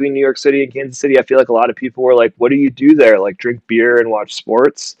lived between New York City and Kansas City, I feel like a lot of people were like, "What do you do there? Like drink beer and watch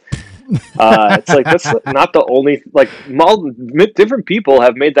sports?" It's like that's not the only like different people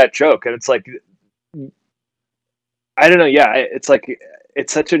have made that joke, and it's like I don't know. Yeah, it's like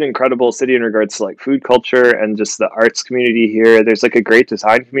it's such an incredible city in regards to like food culture and just the arts community here. There's like a great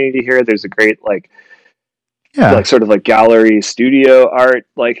design community here. There's a great Yeah. like sort of like gallery studio art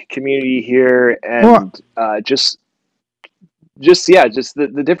like community here, Well, and just yeah, just the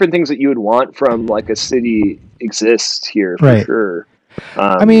different things that you would want from like a city exist here for right. sure.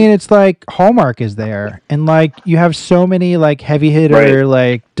 I mean, it's like Hallmark is there, and like you have so many like heavy Right. hitter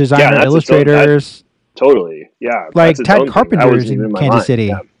like Yeah, designer that's its own. That illustrators, totally. Yeah, that's like its Ted own thing. That Carpenter's wasn't even in in my Kansas mind.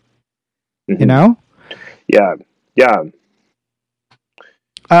 Yeah. City. You Hmm. know. Yeah. Yeah.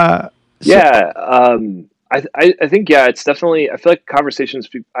 So, Yeah. I think yeah, it's definitely. I feel like conversations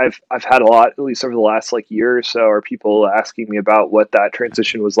I've had a lot, at least over the last like year or so, are people asking me about what that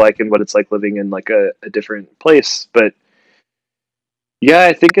transition was like and what it's like living in like a different place. But yeah,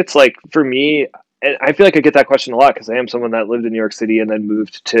 I think it's like for me, and I feel like I get that question a lot because I am someone that lived in New York City and then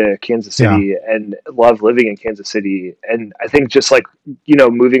moved to Kansas yeah. City and love living in Kansas City. And I think just like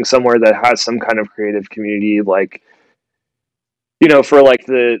moving somewhere that has some kind of creative community, like for like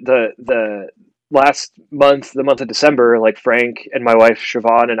the last month, the month of December, like Frank and my wife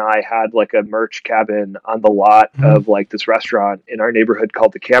Siobhan and I had like a merch cabin on the lot Mm-hmm. of like this restaurant in our neighborhood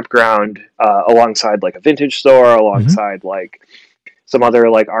called the Campground, alongside like a vintage store, Mm-hmm. alongside like some other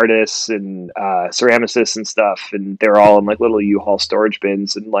like artists and ceramicists and stuff, and they're all in like little U-Haul storage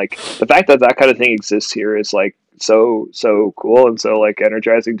bins. And like the fact that that kind of thing exists here is like so cool and so like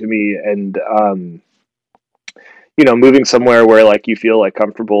energizing to me. And moving somewhere where like you feel like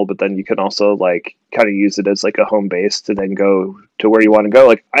comfortable, but then you can also like kind of use it as like a home base to then go to where you want to go.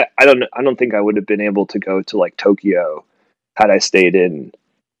 Like I don't think I would have been able to go to like Tokyo had I stayed in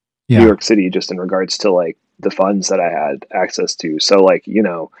New Yeah. York City, just in regards to like the funds that I had access to. So like,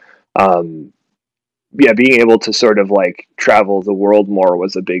 um, yeah, being able to sort of like travel the world more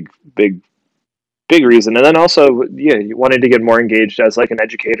was a big reason. And then also, yeah, you wanted to get more engaged as like an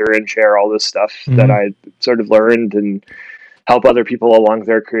educator and share all this stuff that Mm-hmm. I sort of learned and help other people along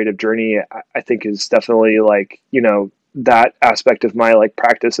their creative journey. I think is definitely like, that aspect of my like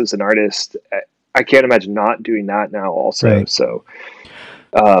practice as an artist. I can't imagine not doing that now also. Right. So,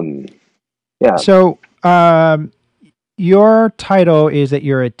 um, yeah, So, your title is that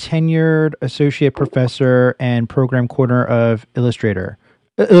you're a tenured associate professor and program coordinator of illustration.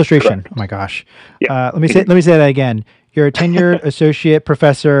 correct. Oh my gosh. Yeah. Let me say that again. You're a tenured associate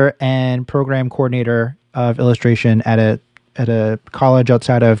professor and program coordinator of illustration at a college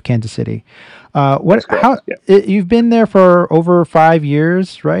outside of Kansas City. That's correct. Yeah. You've been there for over 5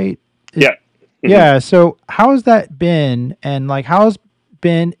 years, right? Yeah. Hmm. Yeah. So how has that been? And like, how's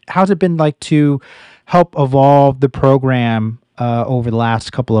it been like to help evolve the program over the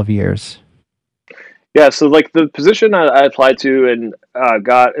last couple of years? Yeah. So like the position I applied to and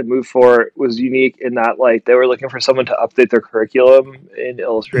got and moved for was unique in that like they were looking for someone to update their curriculum in Yeah.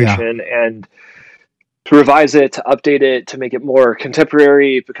 illustration and to revise it, to update it, to make it more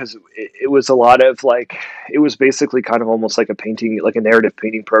contemporary, because it was a lot of like it was basically kind of almost like a painting, like a narrative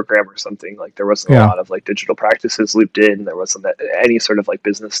painting program or something. Like there wasn't a Yeah. lot of like digital practices looped in. There wasn't any sort of like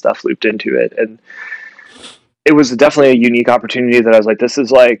business stuff looped into it, and it was definitely a unique opportunity that I was like, this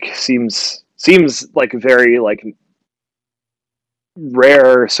is like seems like a very like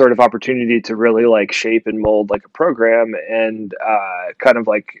rare sort of opportunity to really like shape and mold like a program and kind of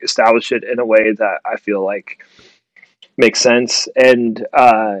like establish it in a way that I feel like makes sense. And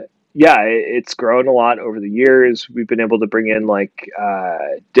yeah, it's grown a lot over the years. We've been able to bring in like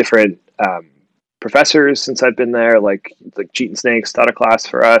different professors since I've been there, like Cheat and Snakes taught a class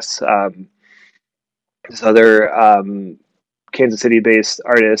for us. This other Kansas City based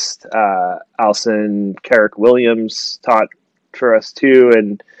artist, Alison Carrick Williams, taught for us too.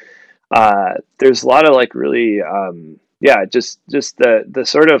 And there's a lot of like really, yeah, just the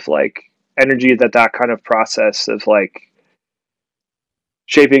sort of like energy that kind of process of like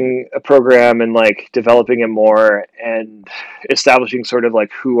shaping a program and like developing it more and establishing sort of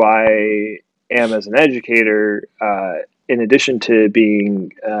like who I am as an educator, in addition to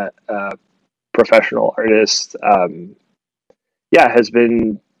being a professional artist, yeah, has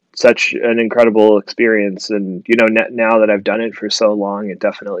been such an incredible experience. And now that I've done it for so long, it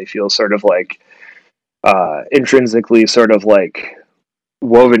definitely feels sort of like intrinsically sort of like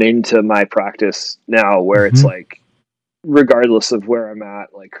woven into my practice now, where it's Hmm. like regardless of where I'm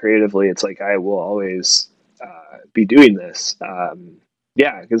at, like creatively, it's like I will always be doing this.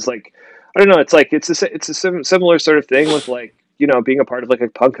 Yeah, because like I don't know, it's like it's a similar sort of thing with like being a part of like a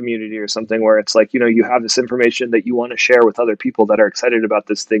punk community or something where it's like you have this information that you want to share with other people that are excited about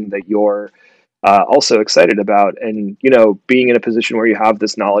this thing that you're also excited about, and being in a position where you have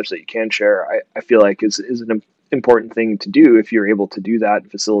this knowledge that you can share, I feel like is an important thing to do if you're able to do that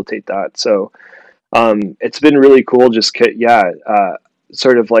and facilitate that. So it's been really cool, just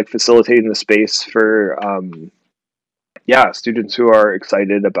sort of like facilitating the space for students who are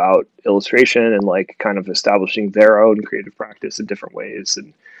excited about illustration and like kind of establishing their own creative practice in different ways.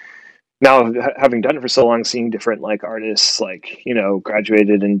 And now having done it for so long, seeing different like artists like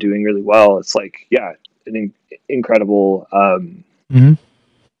graduated and doing really well, it's like an incredible Mm-hmm.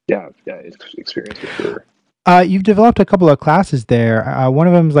 experience for sure. You've developed a couple of classes there. One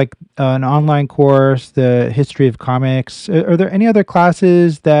of them is like an online course, the history of comics. Are there any other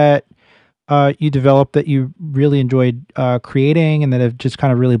classes that you developed that you really enjoyed creating and that have just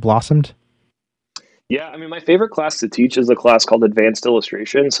kind of really blossomed? Yeah, I mean, my favorite class to teach is a class called Advanced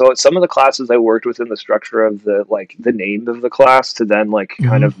Illustration. So some of the classes I worked within the structure of the name of the class to then like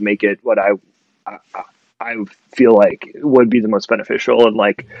kind of make it what I, I feel like would be the most beneficial. And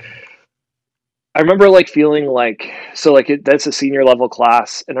like I remember like feeling like that's a senior level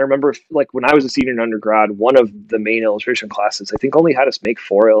class, and I remember like when I was a senior in undergrad, one of the main illustration classes I think only had us make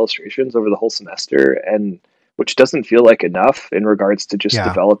 4 illustrations over the whole semester, and which doesn't feel like enough in regards to just Yeah.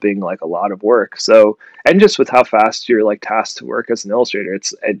 developing like a lot of work. So and just with how fast you're like tasked to work as an illustrator,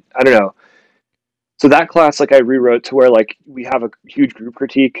 I don't know. So that class, like I rewrote to where like we have a huge group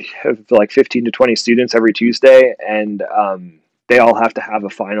critique of like 15 to 20 students every Tuesday, and they all have to have a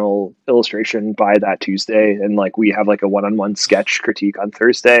final illustration by that Tuesday, and like we have like a one-on-one sketch critique on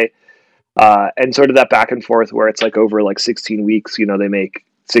Thursday, and sort of that back and forth where it's like over like 16 weeks, they make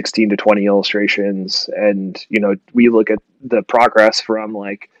 16 to 20 illustrations, and we look at the progress from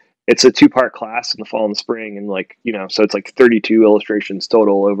like it's a 2-part class in the fall and the spring, and like so it's like 32 illustrations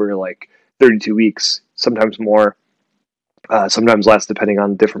total over like 32 weeks, sometimes more, sometimes less, depending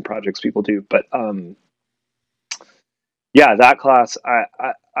on different projects people do. But that class, I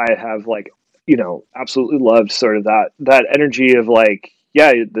have like, absolutely loved sort of that energy of like,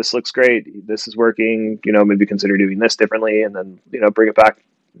 yeah, this looks great, this is working, maybe consider doing this differently, and then,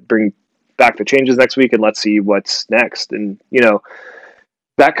 bring back the changes next week, and let's see what's next. And,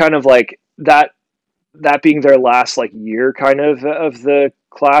 that kind of like that being their last like year kind of the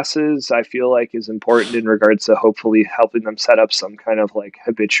classes, I feel like is important in regards to hopefully helping them set up some kind of like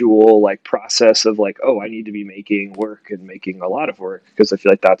habitual like process of like, oh, I need to be making work and making a lot of work, because I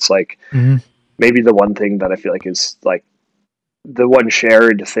feel like that's like maybe the one thing that I feel like is like the one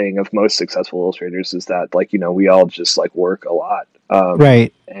shared thing of most successful illustrators is that like we all just like work a lot,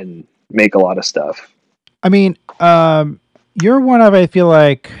 Right. and make a lot of stuff. I mean, you're one of, I feel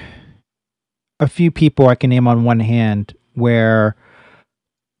like, a few people I can name on one hand where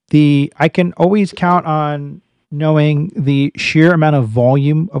I can always count on knowing the sheer amount of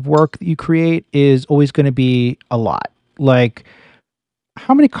volume of work that you create is always going to be a lot. Like,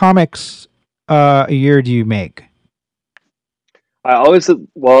 how many comics a year do you make? I always,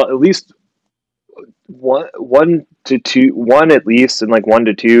 well, at least one to two, one at least, and like 1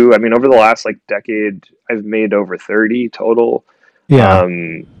 to 2. I mean, over the last like decade, I've made over 30 total. Yeah.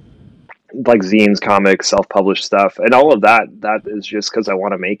 Like zines, comics, self-published stuff, and all of that is just because I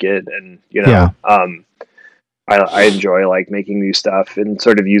want to make it, and Yeah. I enjoy like making new stuff and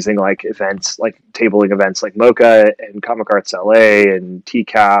sort of using like events, like tabling events like Mocha and Comic Arts LA and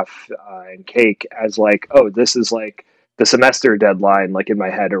TCAF and Cake as like, oh, this is like the semester deadline, like in my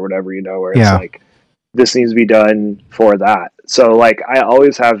head or whatever, where it's Yeah. like this needs to be done for that. So like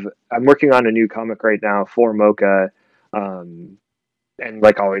I'm working on a new comic right now for Mocha, and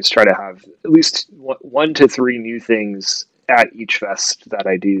like always try to have at least 1 to 3 new things at each fest that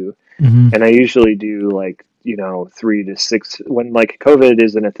I do. And I usually do like 3 to 6 when like COVID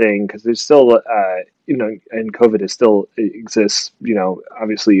isn't a thing, because there's still and COVID is still exists,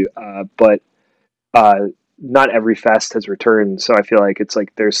 obviously, but not every fest has returned, so I feel like it's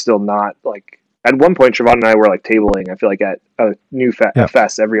like there's still not like at one point Siobhan and I were like tabling, I feel like at a new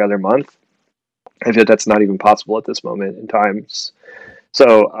fest every other month. I feel that's not even possible at this moment in times.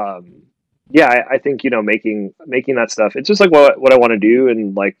 So I think making that stuff, it's just like what I want to do,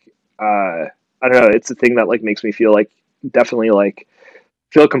 and like I don't know, it's the thing that like makes me feel like definitely like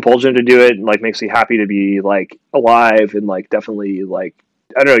feel compulsion to do it, and like makes me happy to be like alive, and like definitely like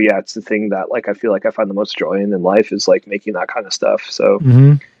I don't know, it's the thing that like I feel like I find the most joy in life is like making that kind of stuff. So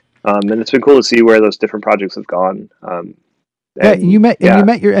and it's been cool to see where those different projects have gone. Yeah, and And you yeah,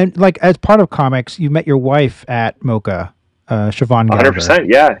 met your, and like as part of comics, you met your wife at Mocha, Siobhan Gallagher.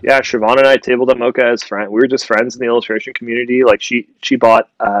 100%. Yeah, yeah. Siobhan and I tabled at Mocha as friends. We were just friends in the illustration community. Like she bought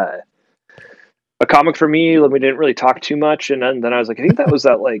a comic for me. Like we didn't really talk too much, and then I was like, I think that was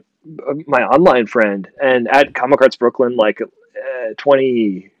that like my online friend. And at Comic Arts Brooklyn, like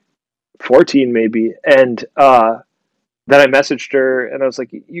 2014 maybe, and then I messaged her and I was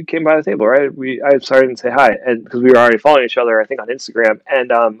like, "You came by the table, right?" I started and say hi, and because we were already following each other, I think on Instagram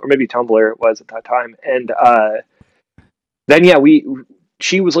and or maybe Tumblr it was at that time, and then yeah, we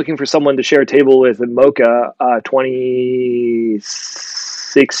she was looking for someone to share a table with in Mocha,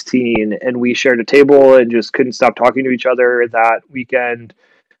 2016, and we shared a table and just couldn't stop talking to each other that weekend.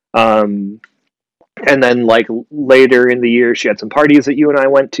 Um, and then like later in the year, she had some parties that you and I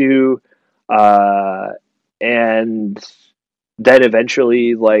went to, uh, and then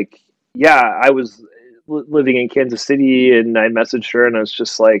eventually, like, yeah, I was living in Kansas City, and I messaged her, and I was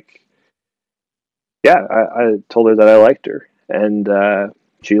just like, yeah, I told her that I liked her, and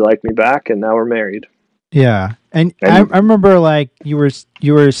she liked me back, and now we're married. Yeah, and I And remember like you were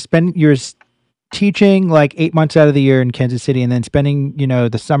teaching like 8 months out of the year in Kansas City, and then spending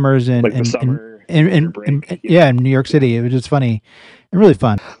the summers like the summer winter break, yeah, yeah. in New York City. It was just funny and really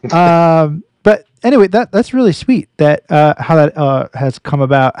fun. But anyway, that's really sweet that how that has come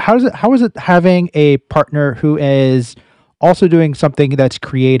about. How is it having a partner who is also doing something that's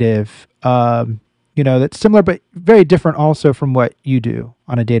creative? That's similar but very different also from what you do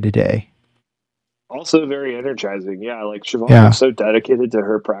on a day to day. Also very energizing. Yeah, like Siobhan was Yeah. so dedicated to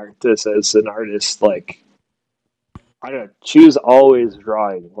her practice as an artist. Like I don't know, she was always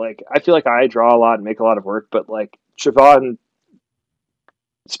drawing. Like I feel like I draw a lot and make a lot of work, but like Siobhan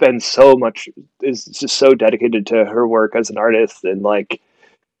spends so much is just so dedicated to her work as an artist and like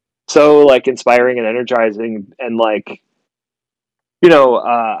so like inspiring and energizing and like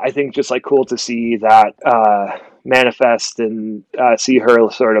I think just like cool to see that manifest and see her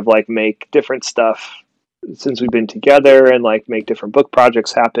sort of like make different stuff since we've been together and like make different book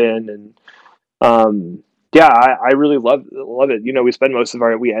projects happen and yeah, I really love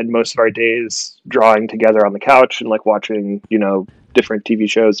it. We end most of our days drawing together on the couch and like watching different TV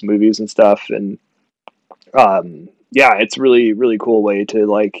shows, movies, and stuff. And yeah, it's really really cool way to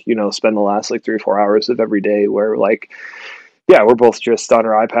like spend the last like 3 or 4 hours of every day where like yeah, we're both just on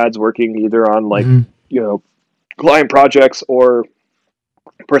our iPads working either on like Mhm. you know client projects or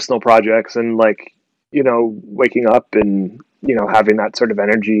personal projects and like waking up and having that sort of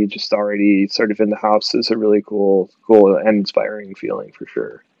energy just already sort of in the house is a really cool and inspiring feeling for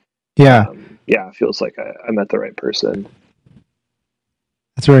sure. Yeah, Yeah, it feels like I met the right person.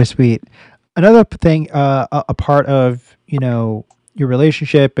 that's very sweet. Another thing, a part of your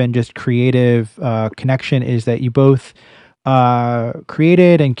relationship and just creative connection is that you both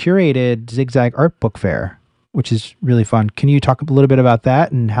created and curated Zigzag Art Book Fair, which is really fun. Can you talk a little bit about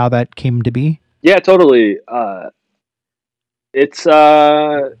that and how that came to be? Yeah, totally. It's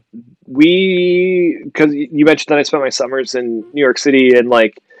we because you mentioned that I spent my summers in New York City and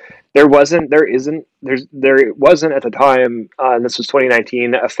like there wasn't at the time, and this was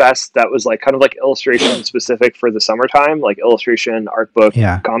 2019, a fest that was like kind of like illustration specific for the summertime, like illustration, art book,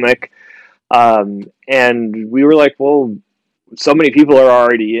 Yeah. comic. And we were like, well, so many people are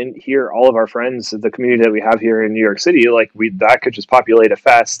already in here. All of our friends, the community that we have here in New York City, like that could just populate a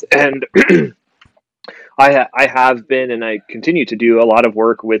fest. And I have been and I continue to do a lot of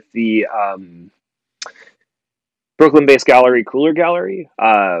work with the Brooklyn-based gallery Cooler Gallery.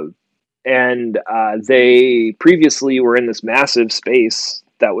 And they previously were in this massive space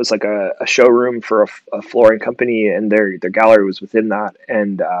that was like a showroom for a flooring company, and their gallery was within that,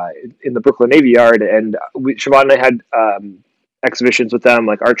 and in the Brooklyn Navy Yard. And Siobhan and I had exhibitions with them,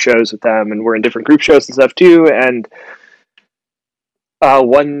 like art shows with them, and we're in different group shows and stuff too. And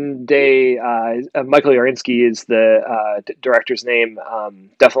one day, Michael Yarinsky is the director's name.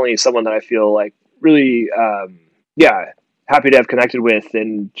 Definitely someone that I feel like really, yeah, happy to have connected with,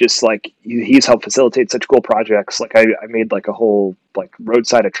 and just like he's helped facilitate such cool projects. Like I made like a whole like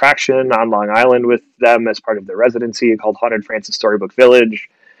roadside attraction on Long Island with them as part of their residency called Haunted Francis Storybook Village.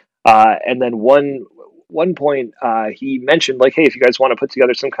 And then one point he mentioned like, hey, if you guys want to put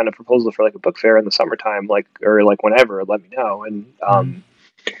together some kind of proposal for like a book fair in the summertime, like or like whenever, let me know. And Mhm.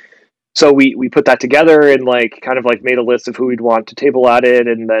 so we put that together and like kind of like made a list of who we'd want to table at it,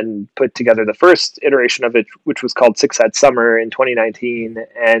 and then put together the first iteration of it, which was called Six Head Summer in 2019,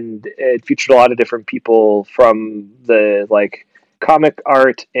 and it featured a lot of different people from the like comic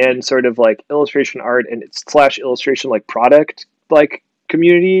art and sort of like illustration art and slash illustration like product like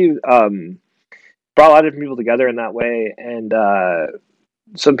community. brought a lot of people together in that way. And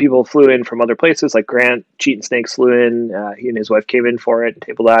some people flew in from other places, like Grant Cheat and Snakes flew in. He and his wife came in for it and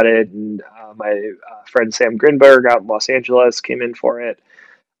tabled at it. And my friend Sam Grinberg out in Los Angeles came in for it.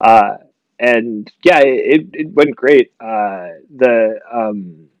 Uh, and yeah, it went great. The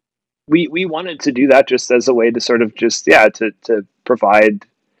we wanted to do that just as a way to sort of just to provide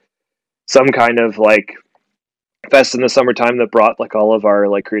some kind of like fest in the summertime that brought like all of our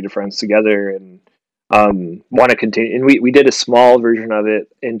like creative friends together, and want to continue. And we did a small version of it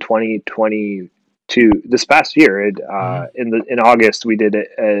in 2022 this past year. In August we did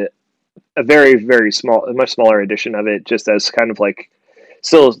a very very small, a much smaller edition of it, just as kind of like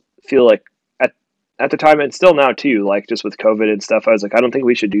still feel like at the time and still now too, like just with COVID and stuff, I was like, I don't think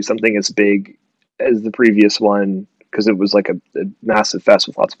we should do something as big as the previous one, because it was like a massive fest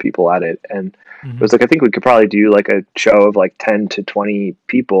with lots of people at it. And it was like, I think we could probably do like a show of like 10 to 20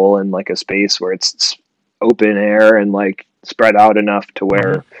 people in like a space where it's open air and like spread out enough to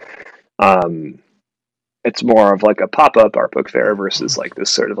where it's more of like a pop-up art book fair versus like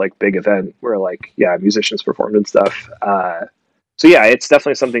this sort of like big event where like, yeah, musicians performed and stuff. So yeah, it's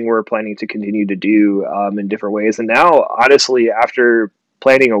definitely something we're planning to continue to do in different ways. And now, honestly, after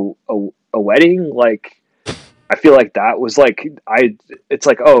planning a wedding, like I feel like that was like it's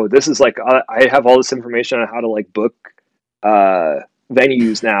like, oh, this is like I have all this information on how to like book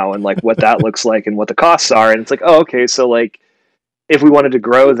venues now and like what that looks like and what the costs are, and it's like, oh, okay, so like if we wanted to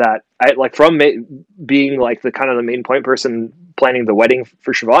grow that, I like from being like the kind of the main point person planning the wedding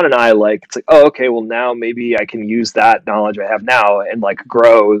for Siobhan and I, like it's like, oh, okay, well now maybe I can use that knowledge I have now and like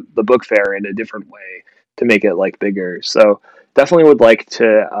grow the book fair in a different way to make it like bigger. So definitely would like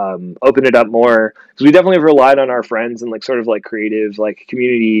to open it up more, because we definitely have relied on our friends and like sort of like creative like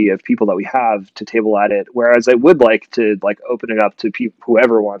community of people that we have to table at it. Whereas I would like to like open it up to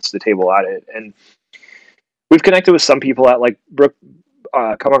whoever wants to table at it. And we've connected with some people at like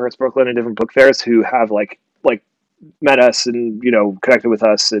Comic Arts Brooklyn and different book fairs who have like met us and connected with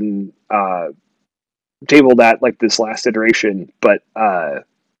us and tabled at like this last iteration. But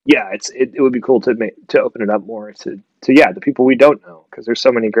yeah, it would be cool to open it up more to the people we don't know, because there's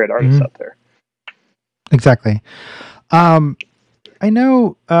so many great artists out there. Exactly. I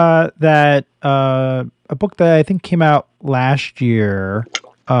know that a book that I think came out last year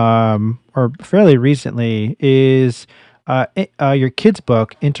or fairly recently is your kids'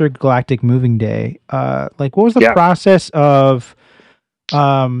 book, Intergalactic Moving Day. Like, what was the process of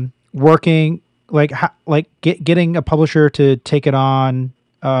working, getting a publisher to take it on,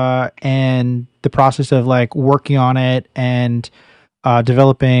 and the process of like working on it and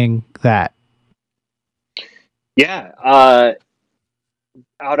developing that? Yeah,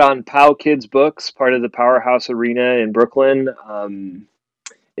 out on POW Kids Books, part of the Powerhouse Arena in Brooklyn.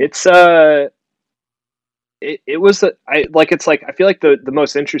 It's it was I feel like the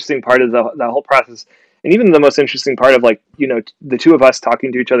most interesting part of the whole process, and even the most interesting part of like the two of us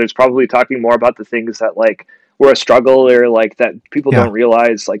talking to each other, is probably talking more about the things that like were a struggle, or like that people don't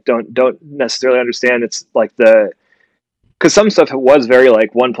realize, like don't necessarily understand. It's like because some stuff was very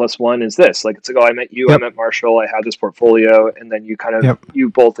like 1+1 is this, like it's like, oh, I met you, I met Marshall, I had this portfolio, and then you kind of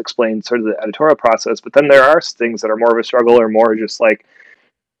you both explained sort of the editorial process. But then there are things that are more of a struggle, or more just like,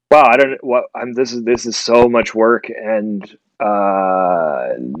 wow, I don't what I'm this is so much work, and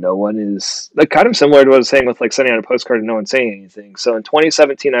no one is, like, kind of similar to what I was saying with like sending out a postcard and no one saying anything. So in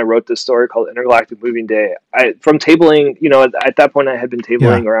 2017 I wrote this story called Intergalactic Moving Day. From tabling, at that point I had been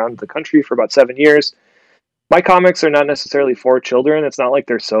tabling around the country for about 7 years. My comics are not necessarily for children. It's not like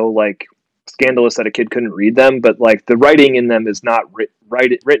they're so like scandalous that a kid couldn't read them, but like the writing in them is not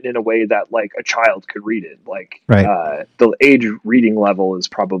written in a way that like a child could read it. Like the age reading level is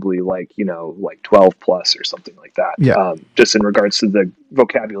probably like like 12 plus or something like that. Just in regards to the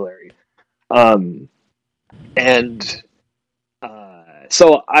vocabulary, and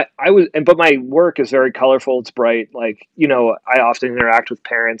so I was, but my work is very colorful. It's bright. Like, I often interact with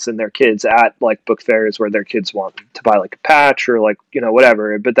parents and their kids at like book fairs where their kids want to buy like a patch or like,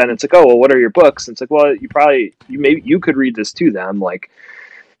 whatever. But then it's like, oh, well, what are your books? And it's like, well, maybe you could read this to them. Like,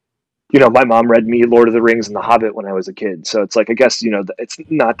 my mom read me Lord of the Rings and The Hobbit when I was a kid. So it's like, I guess, it's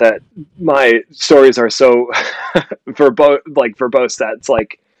not that my stories are so verbose that it's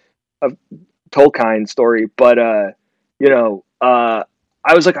like a Tolkien story, but,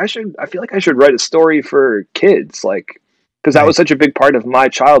 I was like, I feel like I should write a story for kids, like, because that was such a big part of my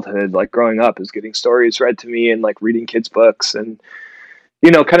childhood, like growing up, is getting stories read to me and like reading kids' books. And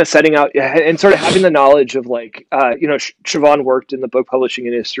kind of setting out and sort of having the knowledge of like, Siobhan worked in the book publishing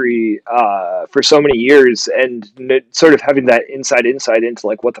industry for so many years, and sort of having that inside insight into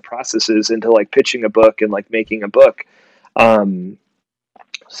like what the process is into like pitching a book and like making a book.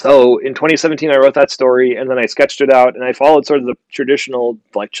 So in 2017, I wrote that story, and then I sketched it out, and I followed sort of the traditional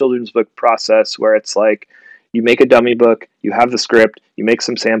like children's book process where it's like you make a dummy book, you have the script, you make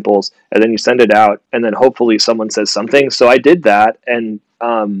some samples, and then you send it out, and then hopefully someone says something. So I did that, and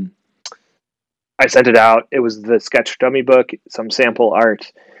I sent it out. It was the sketch dummy book, some sample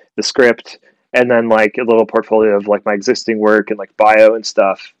art, the script, and then like a little portfolio of like my existing work and like bio and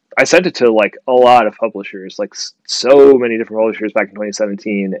stuff. I sent it to like a lot of publishers, like so many different publishers back in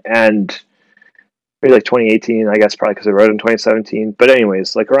 2017 and maybe like 2018, I guess, probably because I wrote in 2017. But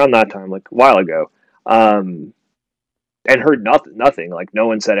anyways, like around that time, like a while ago, and heard nothing. Like no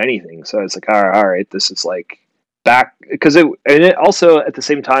one said anything. So it's like, all right, this is like back because it also at the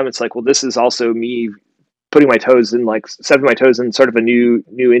same time, it's like, well, this is also me putting my toes in, like stepping my toes in sort of a new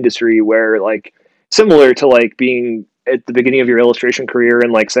industry where like similar to like being at the beginning of your illustration career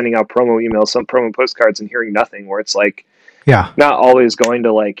and like sending out promo emails, some promo postcards and hearing nothing, where it's like not always going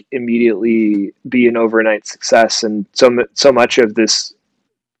to like immediately be an overnight success. And so much of this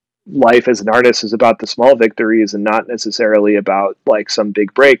life as an artist is about the small victories and not necessarily about like some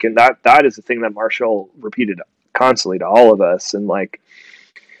big break. And that is the thing that Marshall repeated constantly to all of us. And like,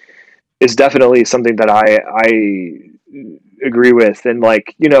 is definitely something that I agree with. And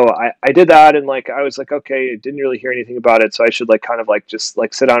like, I did that, and like I was like, okay, I didn't really hear anything about it, so I should like kind of like just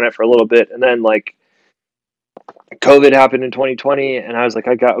like sit on it for a little bit. And then like COVID happened in 2020, and I was like,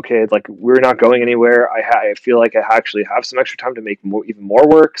 like we're not going anywhere. I feel like I actually have some extra time to make even more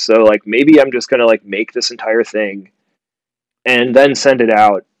work. So like maybe I'm just gonna like make this entire thing and then send it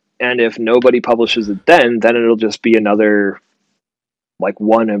out. And if nobody publishes it, then it'll just be another like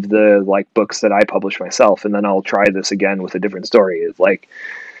one of the like books that I publish myself, and then I'll try this again with a different story. It's like,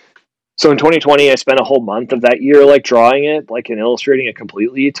 so in 2020, I spent a whole month of that year like drawing it, like and illustrating it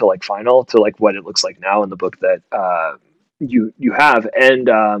completely to like final to like what it looks like now in the book that you have. And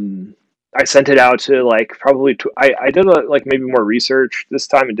I sent it out to like probably I did like maybe more research this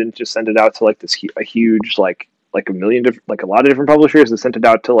time and didn't just send it out to like this a huge like a million different, like a lot of different publishers. I sent it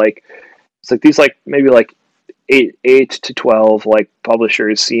out to like, it's like these like maybe like 8 to 12 like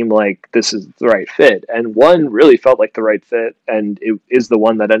publishers seem like this is the right fit, and one really felt like the right fit, and it is the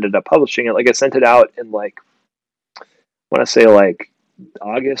one that ended up publishing it. Like I sent it out in like, I want to say like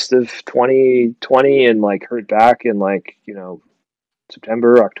August of 2020 and like heard back in like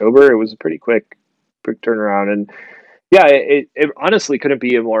September, October. It was a pretty quick turnaround. And yeah, it honestly couldn't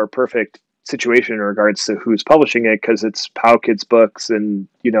be a more perfect situation in regards to who's publishing it, because it's POW Kids Books, and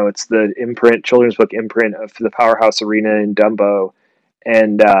it's the imprint, children's book imprint of the Powerhouse Arena in Dumbo.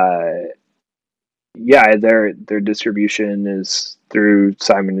 And their distribution is through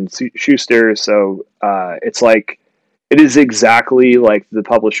Simon and Schuster. So it's like, it is exactly like the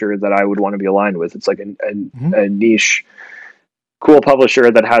publisher that I would want to be aligned with. It's like a niche, cool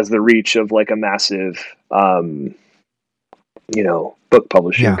publisher that has the reach of like a massive book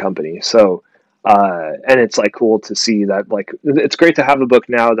publishing company. So and it's like cool to see that, like, it's great to have a book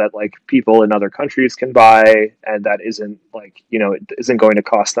now that like people in other countries can buy, and that isn't like, it isn't going to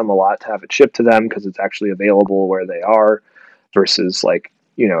cost them a lot to have it shipped to them because it's actually available where they are, versus like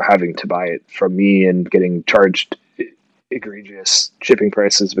having to buy it from me and getting charged egregious shipping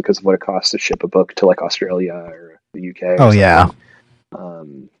prices because of what it costs to ship a book to like Australia or the UK. Oh yeah.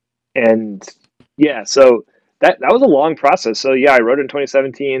 And yeah, so that was a long process. So yeah, I wrote it in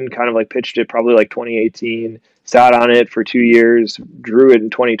 2017, kind of like pitched it probably like 2018, sat on it for 2 years, drew it in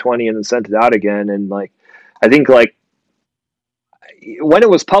 2020, and then sent it out again. And like, I think like when it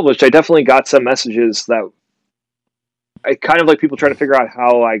was published, I definitely got some messages that I kind of like people trying to figure out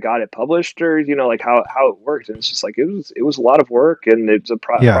how I got it published, or like how it worked. And it's just like it was a lot of work, and it's a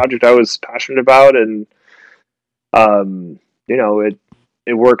project I was passionate about, and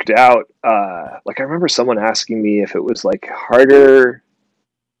it worked out. Like I remember someone asking me if it was like harder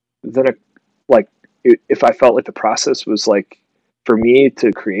than if I felt like the process was like, for me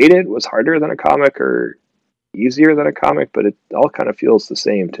to create it was harder than a comic or easier than a comic, but it all kind of feels the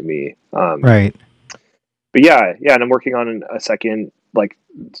same to me. Right. But yeah, and I'm working on a second, like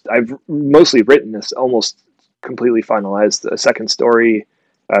I've mostly written this, almost completely finalized a second story,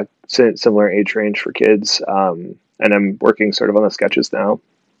 similar age range for kids. And I'm working sort of on the sketches now.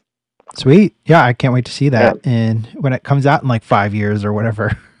 Sweet. Yeah, I can't wait to see that. Yeah. And when it comes out in like 5 years or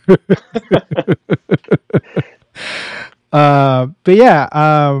whatever. But yeah,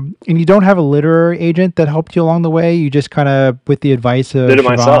 and you don't have a literary agent that helped you along the way. You just kind of, with the advice Did of it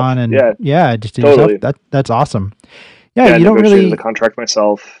myself. Siobhan, and Yeah, yeah, just did yourself. totally. That's awesome. Yeah, Yeah, I you don't negotiated the really. contract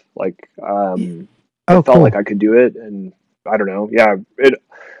myself. Like, I Oh, felt like cool. I could do it, and I don't know. Yeah, it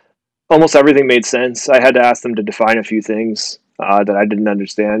almost everything made sense. I had to ask them to define a few things that I didn't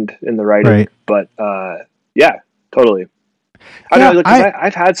understand in the writing, Right. but yeah, totally. I don't Yeah, know, because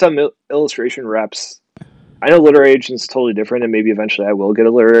I've had some illustration reps. I know literary agent's totally different, and maybe eventually I will get a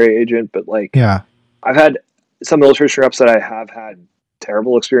literary agent. But like, yeah, I've had some illustration reps that I have had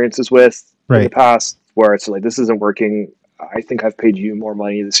terrible experiences with in the right. past, where it's like, this isn't working. I think I've paid you more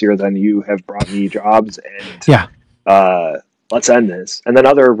money this year than you have brought me jobs, and Yeah. uh, let's end this. And then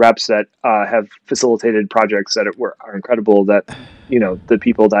other reps that have facilitated projects that are incredible, that, you know, the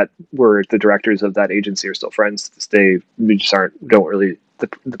people that were the directors of that agency are still friends to this day. We just don't really,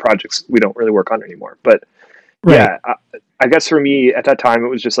 the projects we don't really work on anymore. But Right. yeah, I guess for me at that time, it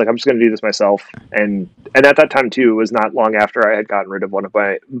was just like, I'm just going to do this myself. And at that time too, it was not long after I had gotten rid of one of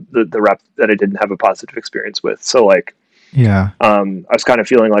the rep that I didn't have a positive experience with. So like, Yeah. I was kind of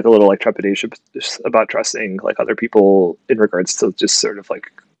feeling like a little like trepidation about trusting like other people in regards to just sort of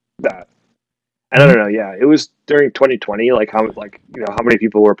like that. And I Hmm. don't know. Yeah, it was during 2020. Like how, like, you know, how many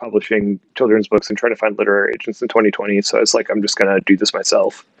people were publishing children's books and trying to find literary agents in 2020. So it's like, I'm just gonna do this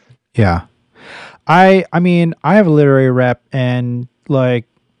myself. Yeah. I mean, I have a literary rep, and like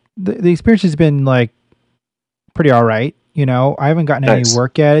the experience has been like pretty all right. I haven't gotten any Nice.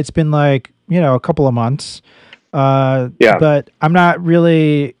 work yet. It's been like, a couple of months. Yeah, But I'm not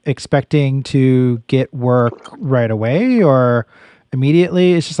really expecting to get work right away or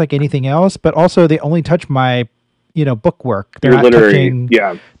immediately. It's just like anything else. But also, they only touch my, book work. your literary.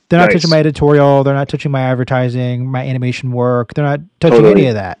 Yeah, They're not touching my nice. editorial. They're not touching my advertising, my animation work. They're not touching any Totally.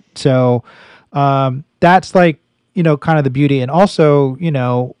 of that. So, that's like, kind of the beauty. And also,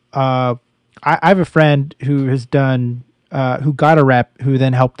 I have a friend who has done, who got a rep, who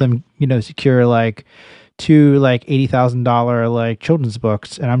then helped them, secure like two like $80,000 like children's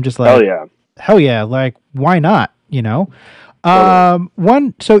books, and I'm just Hell like, yeah. hell yeah, like why not? Totally.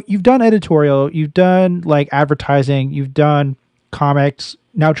 One, so you've done editorial, you've done like advertising, you've done comics,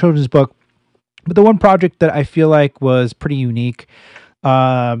 now children's book, but the one project that I feel like was pretty unique,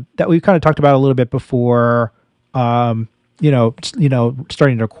 that we've kind of talked about a little bit before, um,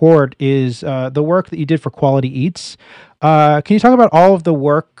 starting to record, is the work that you did for Quality Eats. Can you talk about all of the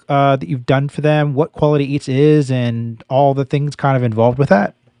work that you've done for them, what Quality Eats is, and all the things kind of involved with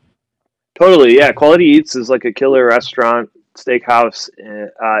that? Totally. Yeah. Quality Eats is like a killer restaurant, steakhouse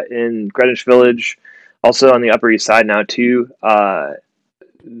in Greenwich Village, also on the Upper East Side now too.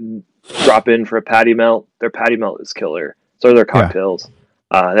 Drop in for a patty melt. Their patty melt is killer. So are their Yeah. cocktails.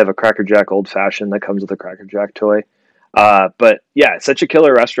 They have a Cracker Jack Old Fashioned that comes with a Cracker Jack toy. But yeah, it's such a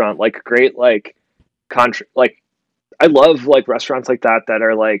killer restaurant. Like great, like like I love like restaurants like that that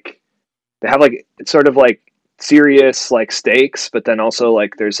are like, they have like sort of like serious like stakes, but then also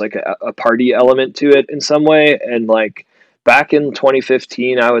like there's like a party element to it in some way. And like back in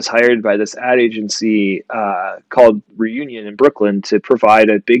 2015, I was hired by this ad agency called Reunion in Brooklyn to provide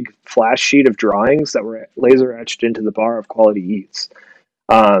a big flash sheet of drawings that were laser etched into the bar of Quality Eats.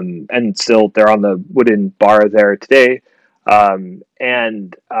 And still they're on the wooden bar there today.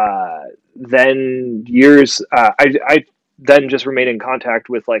 And then years, I then just remained in contact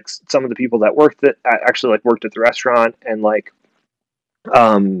with like some of the people that actually like worked at the restaurant, and like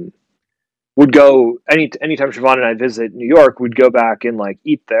um would go anytime Siobhan and I visit New York, we'd go back and like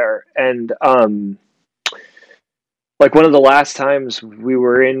eat there. And like one of the last times we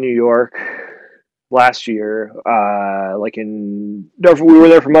were in New York last year, like in no, we were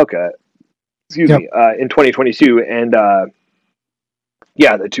there for Mocha, excuse Yep. me, in 2022. And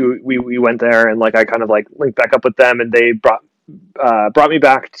yeah, the two, we went there, and like I kind of like linked back up with them, and they brought me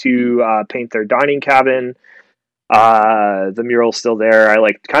back to paint their dining cabin. The mural's still there. I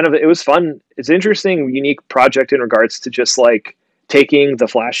like kind of, it was fun. It's an interesting, unique project in regards to just like taking the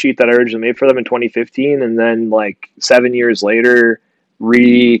flash sheet that I originally made for them in 2015, and then like 7 years later,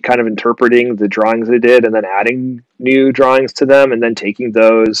 kind of interpreting the drawings they did, and then adding new drawings to them, and then taking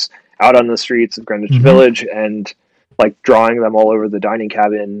those out on the streets of Greenwich Mm-hmm. Village and like drawing them all over the dining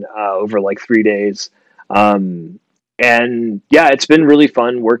cabin over like 3 days. Um, and yeah, it's been really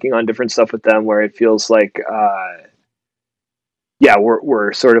fun working on different stuff with them, where it feels like yeah,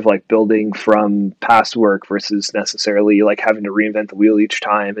 we're sort of like building from past work versus necessarily like having to reinvent the wheel each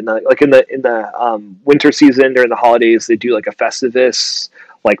time. And like in the winter season during the holidays, they do like a Festivus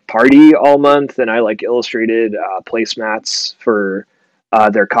like party all month, and I like illustrated placemats for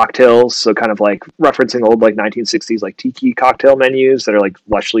their cocktails. So kind of like referencing old like 1960s like tiki cocktail menus that are like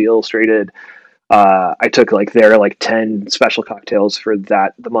lushly illustrated. I took like their like 10 special cocktails for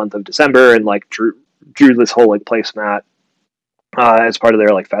the month of December, and like drew this whole like placemat as part of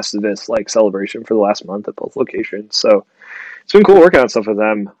their like Festivus like celebration for the last month at both locations. So it's been cool working on stuff with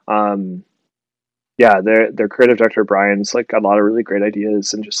them. Yeah, their creative director Brian's like got a lot of really great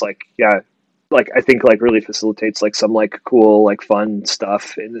ideas, and just like like I think like really facilitates like some like cool like fun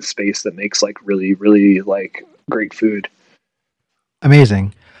stuff in the space that makes like really like great food.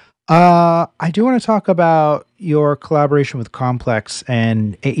 Amazing. I do want to talk about your collaboration with Complex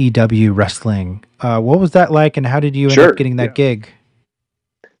and AEW Wrestling. What was that like, and how did you end up Sure. getting that gig?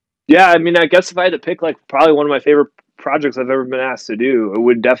 Yeah, I mean, I guess if I had to pick like probably one of my favorite projects I've ever been asked to do, it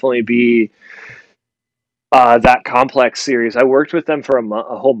would definitely be that Complex series. I worked with them for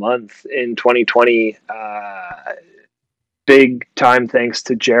a whole month in 2020. Big time thanks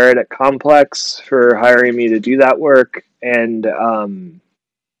to Jared at Complex for hiring me to do that work. And,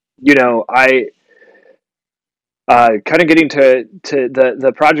 I kind of getting to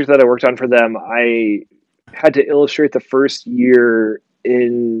the project that I worked on for them, I had to illustrate the first year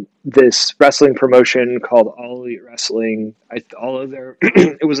in this wrestling promotion called All Elite Wrestling. All of their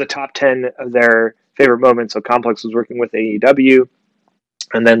it was a top 10 of their favorite moments. So Complex was working with AEW,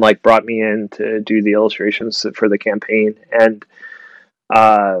 and then like brought me in to do the illustrations for the campaign. And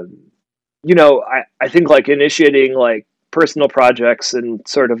uh, I think like initiating like personal projects and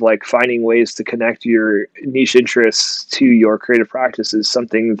sort of like finding ways to connect your niche interests to your creative practice is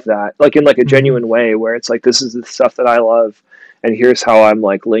something that like in like a genuine way, where it's like, this is the stuff that I love, and here's how I'm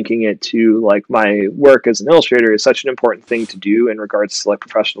like linking it to like my work as an illustrator, is such an important thing to do in regards to like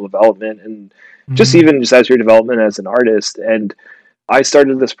professional development, and just Mm-hmm. even just as your development as an artist. And I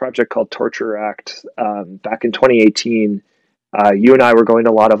started this project called Torture Act back in 2018. You and I were going to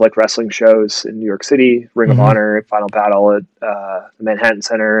a lot of like wrestling shows in New York City, Ring of Mm-hmm. Honor, Final Battle at the Manhattan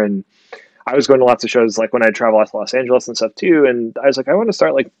Center, and I was going to lots of shows like when I travel out to Los Angeles and stuff too. And I was like, I want to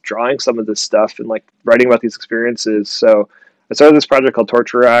start like drawing some of this stuff and like writing about these experiences. So I started this project called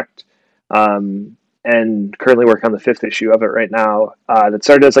Torture Act, and currently working on the 5th issue of it right now. That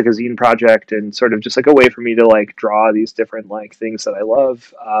started as like a zine project and sort of just like a way for me to like draw these different like things that I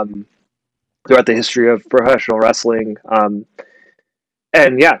love throughout the history of professional wrestling.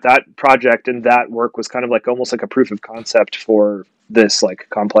 And yeah, that project and that work was kind of like almost like a proof of concept for this like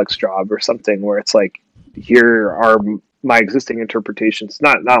Complex job or something, where it's like, here are my existing interpretations,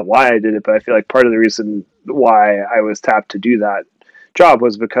 not why I did it, but I feel like part of the reason why I was tapped to do that job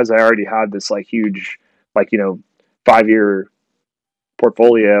was because I already had this like huge, like, 5-year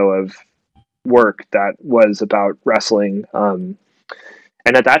portfolio of work that was about wrestling.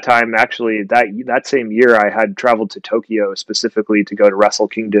 And at that time, actually, that same year, I had traveled to Tokyo specifically to go to Wrestle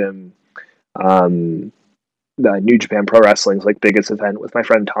Kingdom, um, the New Japan Pro Wrestling's like biggest event, with my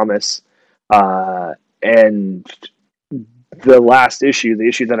friend Thomas. And the last issue, the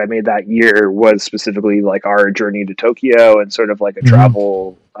issue that I made that year, was specifically like our journey to Tokyo and sort of like a Mm-hmm.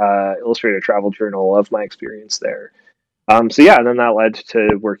 travel, illustrated travel journal of my experience there. So yeah, and then that led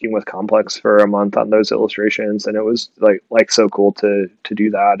to working with Complex for a month on those illustrations, and it was like so cool to do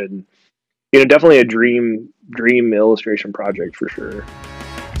that. And definitely a dream illustration project for sure.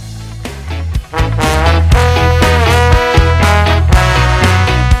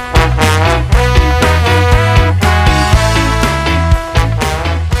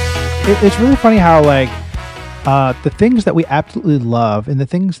 It's really funny how like the things that we absolutely love and the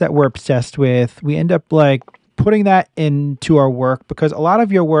things that we're obsessed with, we end up like putting that into our work, because a lot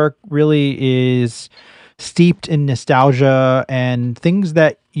of your work really is steeped in nostalgia and things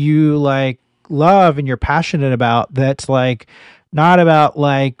that you like love and you're passionate about. That's like not about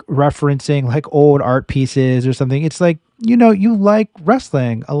like referencing like old art pieces or something. It's like, you like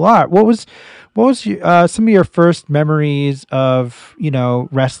wrestling a lot. What was some of your first memories of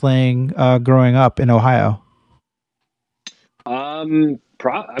wrestling growing up in Ohio? I mean,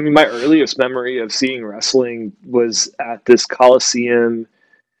 my earliest memory of seeing wrestling was at this Coliseum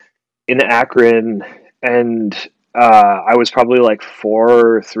in Akron, and I was probably like 4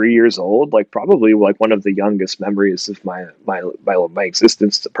 or 3 years old, like probably like one of the youngest memories of my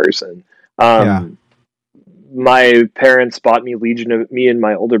existence as a person. Yeah. Um, my parents bought me and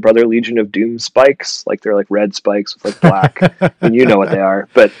my older brother Legion of Doom spikes. Like they're like red spikes with like black. I mean, you know what they are,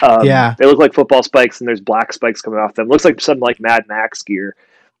 but Yeah. they look like football spikes, and there's black spikes coming off them. Looks like some like Mad Max gear.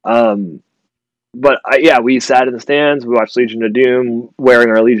 Um, but yeah, we sat in the stands. We watched Legion of Doom, wearing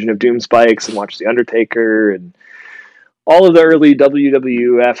our Legion of Doom spikes, and watched The Undertaker. And all of the early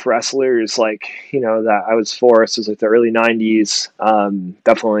WWF wrestlers, like, that I was for, so it was like the early 90s.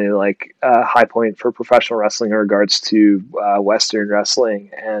 Definitely like a high point for professional wrestling in regards to Western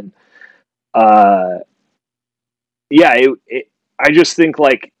wrestling. And uh, yeah, I just think,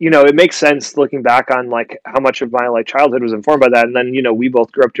 like, it makes sense looking back on like how much of my like childhood was informed by that. And then, we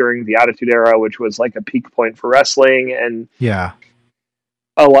both grew up during the Attitude Era, which was like a peak point for wrestling. And Yeah.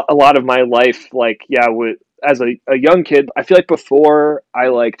 a lot of my life, like, yeah, as a young kid, I feel like before I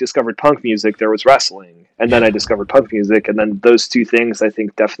like discovered punk music, there was wrestling, and then I discovered punk music, and then those two things I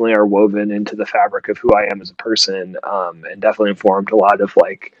think definitely are woven into the fabric of who I am as a person, and definitely informed a lot of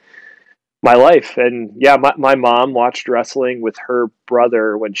like my life. And yeah, my mom watched wrestling with her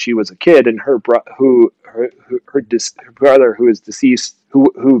brother when she was a kid, and her brother who is deceased,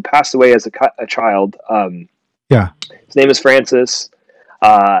 who passed away as a child. Yeah. His name is Francis,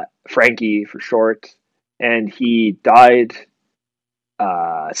 Frankie for short, and he died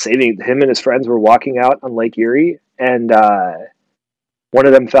saving him and his friends were walking out on Lake Erie, and one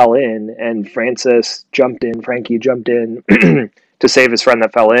of them fell in, and Frankie jumped in to save his friend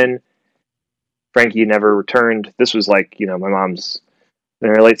that fell in. Frankie never returned. This was like, my mom's in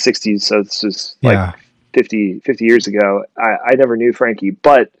her late 60s, so this was like Yeah. 50 years ago. I never knew Frankie,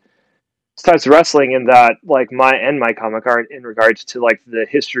 but starts wrestling in that, like, my comic art in regards to like the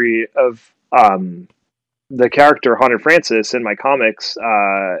history of the character Haunted Francis in my comics.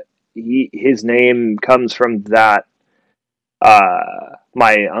 His name comes from that,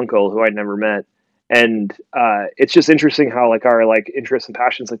 my uncle who I'd never met. And it's just interesting how like our like interests and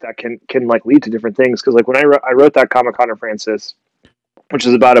passions like that can like lead to different things. Because like when I wrote that comic Haunted Francis, which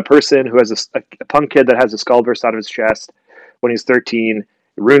is about a person who has a punk kid that has a skull burst out of his chest when he's 13.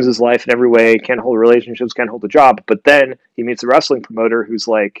 It ruins his life in every way. Can't hold relationships, can't hold a job. But then he meets a wrestling promoter who's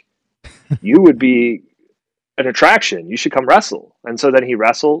like, "You would be an attraction. You should come wrestle." And so then he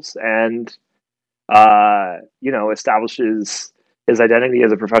wrestles and establishes his identity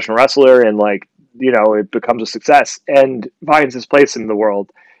as a professional wrestler, and like, it becomes a success and finds his place in the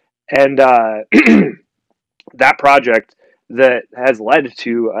world. And that project that has led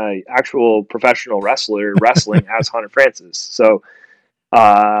to actual professional wrestler wrestling as Hunter Francis. So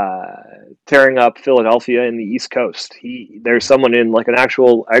tearing up Philadelphia in the East Coast. There's someone in like an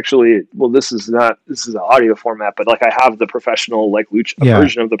actually, well, this is an audio format, but like I have the professional like lucha, a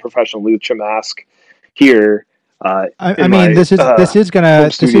version of the professional lucha mask here. I mean, this is gonna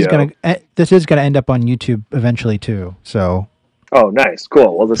end up on YouTube eventually too. So. Oh, nice,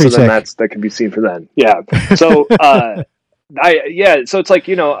 cool. Well, so then that can be seen for then. Yeah. So so it's like,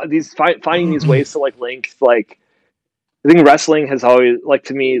 these finding these ways to like link, like, I think wrestling has always, like,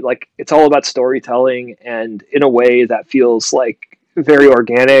 to me, like, it's all about storytelling, and in a way that feels like very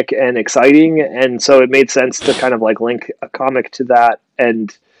organic and exciting. And so it made sense to kind of like link a comic to that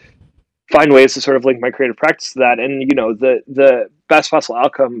and find ways to sort of link my creative practice to that. And, the best possible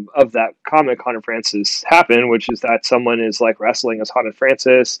outcome of that comic, Haunted Francis, happened, which is that someone is like wrestling as Haunted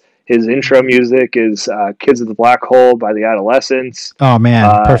Francis. His intro music is Kids of the Black Hole by the Adolescents. Oh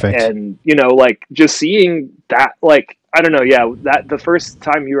man, perfect. And, like, just seeing that, like, I don't know, yeah, that the first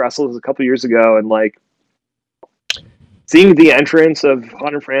time he wrestled was a couple years ago, and like seeing the entrance of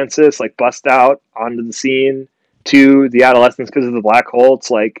Haunted Francis like bust out onto the scene to the Adolescents because of the Black Hole,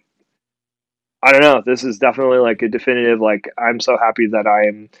 it's like, I don't know, this is definitely like a definitive, like, I'm so happy that I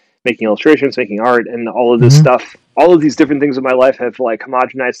am making illustrations, making art, and all of this stuff, all of these different things in my life have like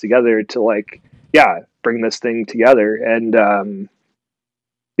homogenized together to like, yeah, bring this thing together. And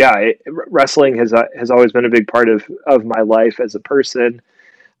wrestling has always been a big part of my life as a person.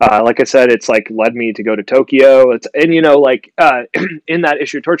 Like I said, it's like led me to go to Tokyo. In that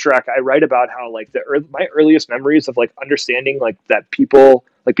issue of Torture Rack, I write about how like my earliest memories of like understanding like that people,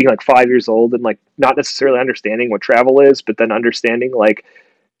 like being like 5 years old and like not necessarily understanding what travel is, but then understanding like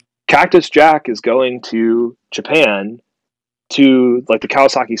Cactus Jack is going to Japan to like the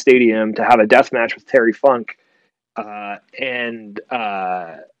Kawasaki Stadium to have a death match with Terry Funk.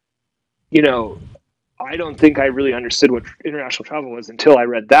 I don't think I really understood what international travel was until I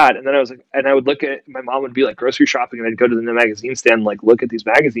read that. And then I was like, and I would look at, my mom would be like grocery shopping, and I'd go to the magazine stand, like look at these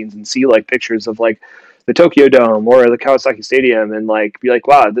magazines and see like pictures of like the Tokyo Dome or the Kawasaki Stadium, and like be like,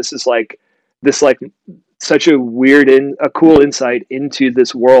 wow, this is like such a weird and a cool insight into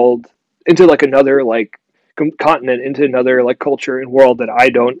this world, into like another like continent, into another like culture and world that I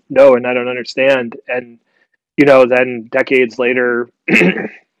don't know and I don't understand. And then decades later,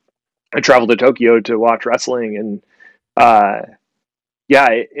 I traveled to Tokyo to watch wrestling, and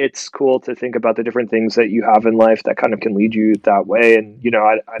it's cool to think about the different things that you have in life that kind of can lead you that way. And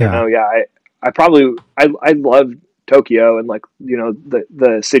I don't know, I love Tokyo and like, you know,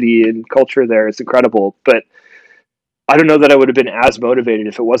 the city and culture there is incredible. But I don't know that I would have been as motivated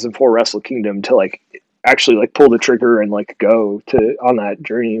if it wasn't for Wrestle Kingdom to like actually like pull the trigger and like go to on that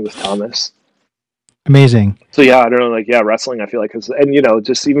journey with Thomas. Amazing. So yeah, I don't know, like yeah, wrestling I feel like is, and you know,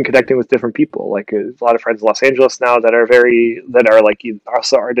 just even connecting with different people. Like a lot of friends in Los Angeles now that are like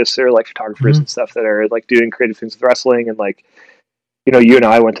also artists or like photographers and stuff that are like doing creative things with wrestling. And like, you know, you and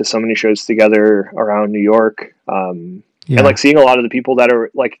I went to so many shows together around New York. And like seeing a lot of the people that are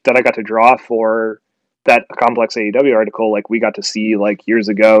like that I got to draw for that Complex AEW article, like we got to see like years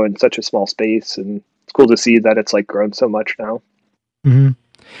ago in such a small space, and it's cool to see that it's like grown so much now. Mm-hmm.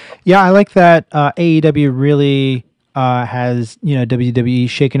 Yeah, I like that AEW really has, you know, WWE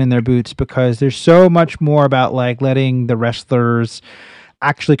shaking in their boots, because there's so much more about like letting the wrestlers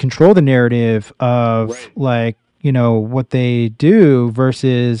actually control the narrative of like, you know, what they do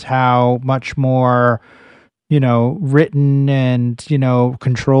versus how much more, you know, written and, you know,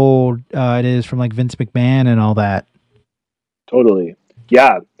 controlled it is from like Vince McMahon and all that. Totally.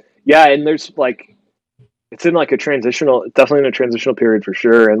 Yeah. Yeah. And there's like, it's in like a transitional, definitely in a transitional period for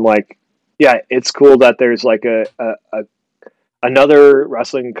sure. And like, yeah, it's cool that there's like another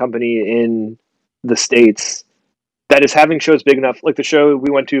wrestling company in the States that is having shows big enough. Like the show we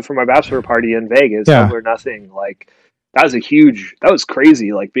went to for my bachelor party in Vegas, Double or Nothing. Like that was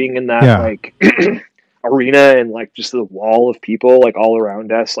crazy. Like being in that like arena and like just the wall of people like all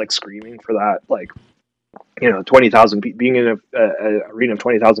around us, like screaming for that, like, you know, 20,000 being in a arena of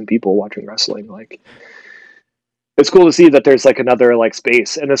 20,000 people watching wrestling. Like it's cool to see that there's like another like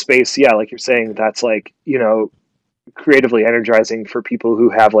space, and a space, yeah, like you're saying, that's like, you know, creatively energizing for people who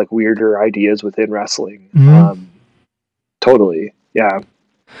have like weirder ideas within wrestling. Totally. Yeah.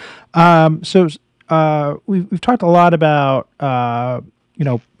 So we've talked a lot about you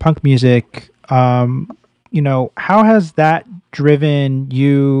know, punk music. You know, how has that driven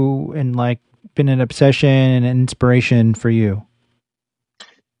you and like been an obsession and an inspiration for you?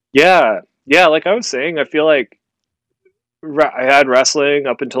 Yeah. Like I was saying, I feel like I had wrestling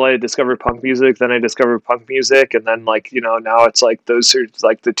up until I discovered punk music. Then I discovered punk music, and then like, you know, now it's like those are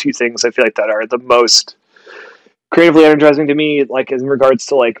like the two things I feel like that are the most creatively energizing to me, like in regards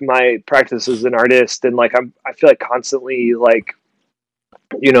to like my practice as an artist. And like I feel like constantly like,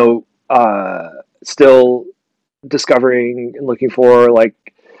 you know, still discovering and looking for like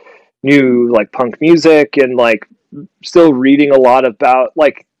new like punk music, and like still reading a lot about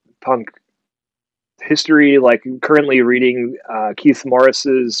like punk history, like currently reading Keith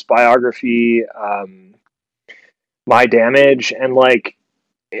Morris's biography, My Damage. And like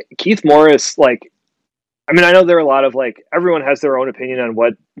Keith Morris, like, I mean, I know there are a lot of like, everyone has their own opinion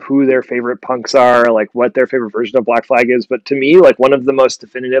on who their favorite punks are, like what their favorite version of Black Flag is. But to me, like one of the most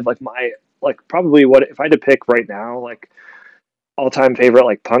definitive, like probably what, if I had to pick right now, like all time favorite,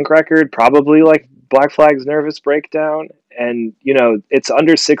 like punk record, probably like Black Flag's Nervous Breakdown. And, you know, it's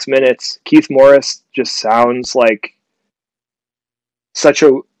under 6 minutes. Keith Morris just sounds like such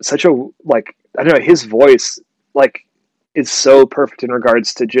a, like, I don't know, his voice, like, is so perfect in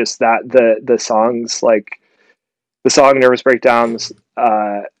regards to just that, the songs, like, the song Nervous Breakdowns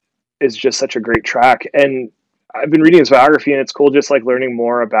is just such a great track. And I've been reading his biography, and it's cool just like learning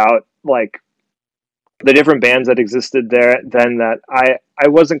more about like the different bands that existed there then that I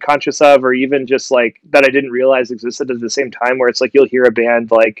wasn't conscious of, or even just like that I didn't realize existed at the same time, where it's like you'll hear a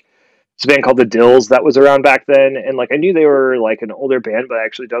band like this band called the Dills that was around back then, and like I knew they were like an older band, but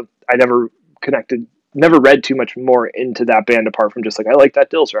I never read too much more into that band apart from just like I like that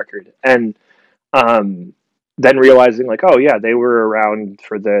Dills record. And then realizing like, oh yeah, they were around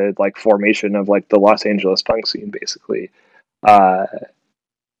for the like formation of like the Los Angeles punk scene basically.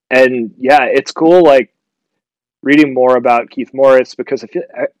 And yeah, it's cool like reading more about Keith Morris, because I feel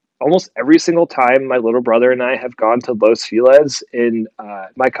almost every single time my little brother and I have gone to Los Feliz, in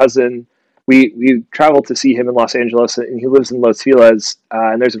my cousin, we traveled to see him in Los Angeles, and he lives in Los Feliz,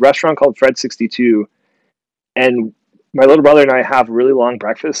 and there's a restaurant called Fred 62, and my little brother and I have really long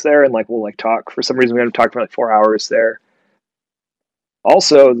breakfasts there, and like we'll like talk. For some reason we have talked for like 4 hours there.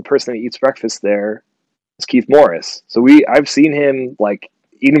 Also, the person that eats breakfast there is Keith Morris. So I've seen him like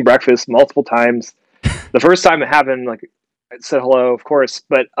eating breakfast multiple times. The first time it happened, like I said hello, of course,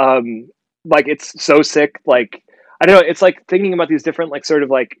 but like it's so sick. Like I don't know, it's like thinking about these different like sort of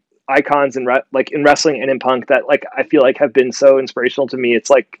like icons in like in wrestling and in punk that like I feel like have been so inspirational to me. It's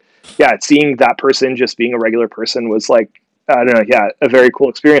like, yeah, seeing that person just being a regular person was like, I don't know, yeah, a very cool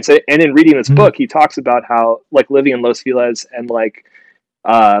experience. And in reading this book, he talks about how like living in Los Feliz and like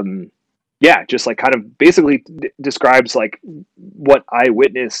yeah, just like kind of basically describes like what I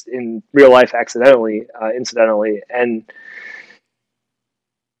witnessed in real life accidentally, incidentally. And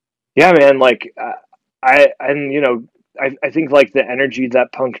yeah, man, like I think like the energy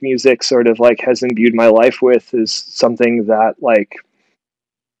that punk music sort of like has imbued my life with is something that like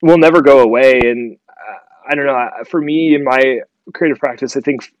will never go away. And I don't know, for me in my creative practice, I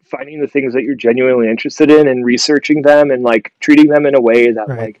think finding the things that you're genuinely interested in and researching them and like treating them in a way that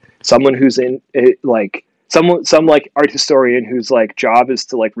Right. like someone who's in it, like some like art historian whose like job is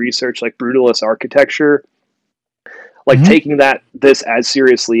to like research like brutalist architecture, like Mm-hmm. taking this as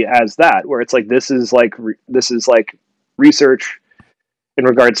seriously as that, where it's like this is like research in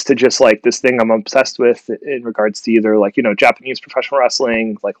regards to just like this thing I'm obsessed with in regards to either like, you know, Japanese professional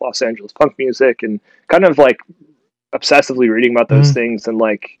wrestling, like Los Angeles punk music, and kind of like obsessively reading about those Mm-hmm. things and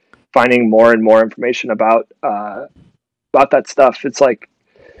like finding more and more information about that stuff. It's like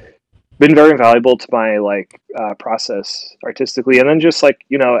been very valuable to my like process artistically, and then just like,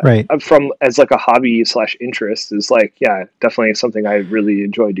 you know, Right. from as like a hobby slash interest is like, yeah, definitely something I really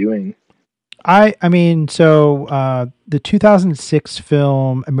enjoy doing. I mean, so the 2006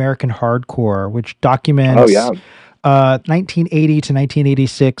 film American Hardcore, which Oh yeah. documents 1980 to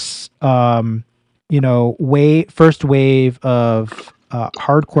 1986, first wave of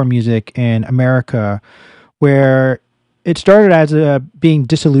hardcore music in America, where it started as being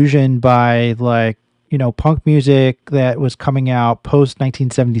disillusioned by like, punk music that was coming out post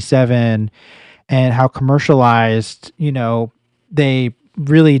 1977, and how commercialized, they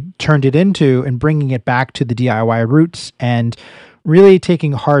really turned it into, and bringing it back to the DIY roots, and really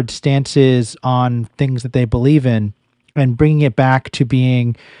taking hard stances on things that they believe in, and bringing it back to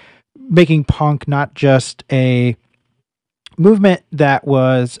making punk not just a movement that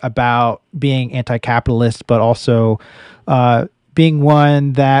was about being anti-capitalist, but also being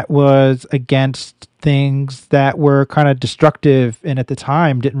one that was against things that were kind of destructive, and at the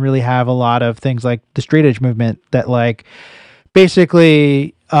time didn't really have a lot of things like the straight edge movement that like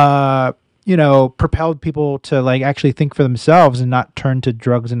basically propelled people to like actually think for themselves and not turn to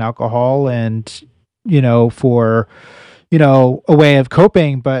drugs and alcohol, and for a way of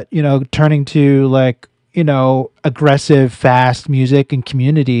coping, but turning to like aggressive fast music and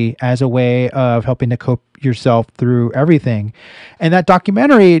community as a way of helping to cope yourself through everything. And that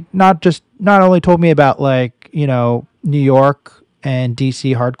documentary not only told me about like New York and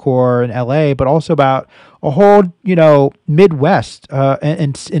DC hardcore and LA, but also about a whole Midwest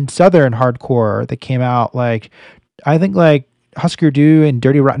and southern hardcore that came out, like I think like Husker Du and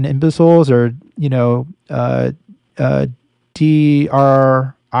Dirty Rotten Imbeciles, or uh,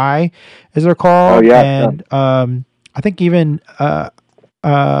 DRI, as they're Oh called, yeah. Yeah. and I think even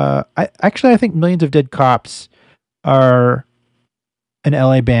I think Millions of Dead Cops are an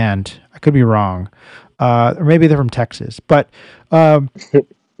LA band. I could be wrong, or maybe they're from Texas, but um,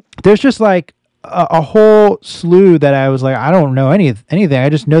 there's just like a whole slew that I was like, I don't know anything. I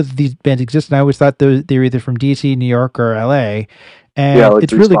just know that these bands exist, and I always thought they were either from DC, New York, or LA. Yeah, And like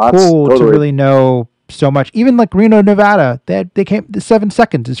it's three really spots. cool to Totally. really know so much. Even like Reno, Nevada, they came. The 7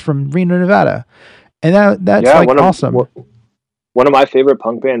 Seconds is from Reno, Nevada, and that's Yeah, like awesome. one of my favorite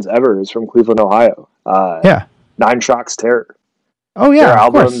punk bands ever is from Cleveland, Ohio. Yeah. Nine Shocks Terror. Oh Their yeah, of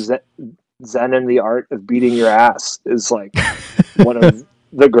album course. Zen and the Art of Beating Your Ass is like one of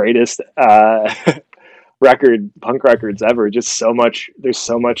the greatest punk records ever. Just so much. There's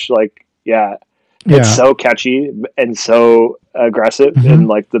so much like, yeah, it's Yeah. so catchy and so aggressive Hmm. in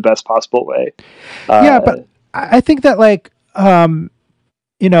like the best possible way. Yeah, Uh, but I think that like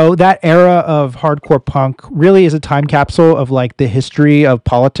that era of hardcore punk really is a time capsule of like the history of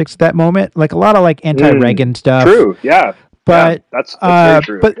politics at that moment. Like a lot of like anti-Reagan stuff, True. Yeah. Yeah. but That's very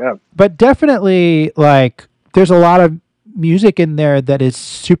true. Yeah. definitely like there's a lot of music in there that is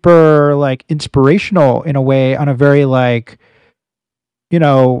super like inspirational in a way, on a very like you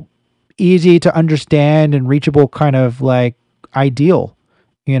know easy to understand and reachable kind of like ideal.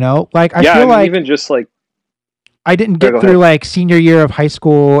 Like I Yeah. I feel mean, like even just like, I didn't oh, get go through ahead. like senior year of high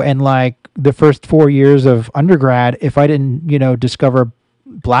school and like the first 4 years of undergrad if I didn't, discover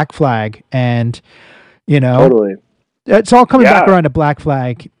Black Flag. And, you know, Totally. it's all coming back Yeah. around to Black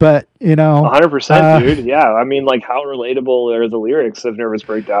Flag, but, 100%, dude. Yeah. I mean, like, how relatable are the lyrics of Nervous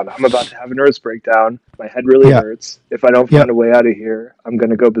Breakdown? I'm about to have a nervous breakdown. My head really yeah, hurts. If I don't yeah. find a way out of here, I'm going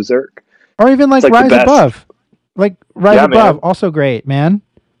to go berserk. Or even It's like like the Rise best. Above. Like Rise Yeah, Above, man. also great, man.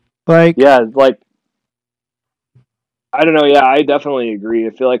 Like, Yeah. Like, I don't know. Yeah, I definitely agree. I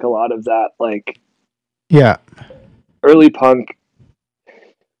feel like a lot of that, like, yeah. early punk,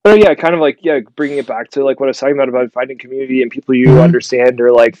 But yeah, kind of like, yeah, bringing it back to like what I was talking about finding community and people you Hmm. understand,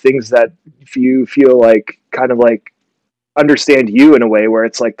 or like things that you feel like kind of like understand you in a way where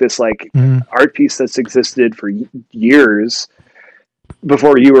it's like this like Hmm. art piece that's existed for years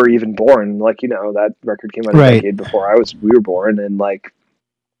before you were even born. Like, that record came out a Right. decade before we were born, and like,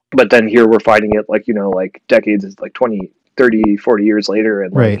 but then here we're finding it like, like decades, like 20, 30, 40 years later,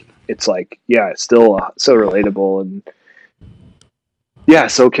 and Right. like it's like, yeah, it's still so relatable, and yeah,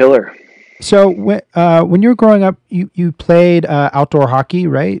 so killer. So when you were growing up, you played outdoor hockey,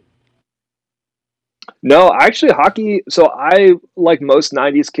 right? No, actually, hockey. So I, like most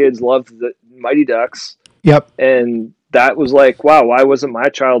 '90s kids, loved the Mighty Ducks, Yep. and that was like, wow, why wasn't my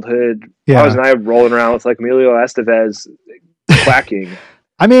childhood? Why Yeah. wasn't I rolling around with like Emilio Estevez quacking?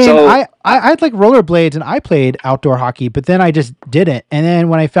 I mean, So I had like rollerblades and I played outdoor hockey, but then I just didn't. And then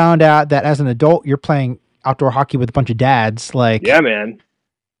when I found out that as an adult you're playing outdoor hockey with a bunch of dads, like yeah, man,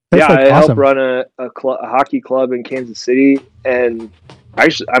 that's yeah, like I help awesome. run a hockey club in Kansas City, and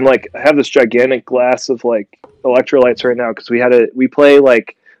I'm like, I have this gigantic glass of like electrolytes right now because we play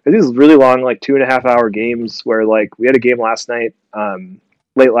like these really long, like 2.5 hour games where like we had a game last night,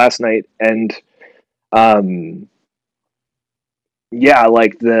 late last night, and um, yeah,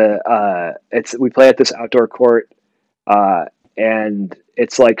 like it's we play at this outdoor court, uh, and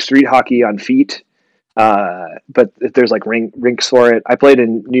it's like street hockey on feet. But there's like rinks for it. I played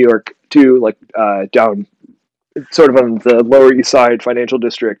in New York too, like down sort of on the Lower East Side financial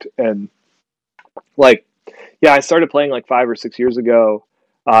district, and like, yeah, I started playing like 5 or 6 years ago,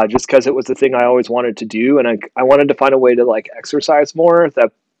 just because it was the thing I always wanted to do, and I wanted to find a way to like exercise more.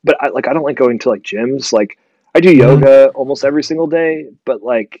 But I don't like going to like gyms. Like I do Hmm. yoga almost every single day, but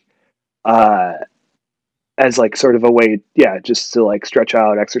like uh, as like sort of a way, yeah, just to like stretch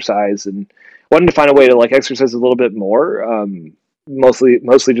out, exercise, and wanted to find a way to like exercise a little bit more. Mostly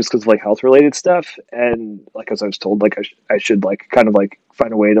just because of like health related stuff, and like as I was told, like I should like kind of like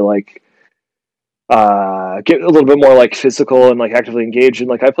find a way to like get a little bit more like physical and like actively engaged. And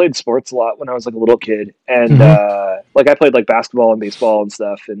like I played sports a lot when I was like a little kid, and Hmm. like I played like basketball and baseball and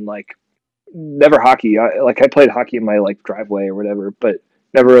stuff, and like never hockey. I played hockey in my like driveway or whatever, but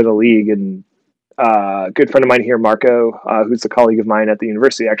never in a league. And a good friend of mine here, Marco, who's a colleague of mine at the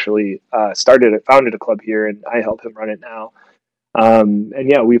university, actually founded a club here, and I help him run it now. And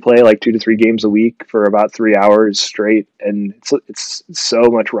yeah, we play like 2 to 3 games a week for about 3 hours straight, and it's so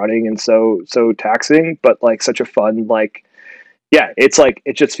much running and so taxing, but like such a fun like, yeah, it's like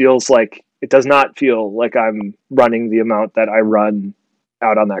it just feels like it does not feel like I'm running the amount that I run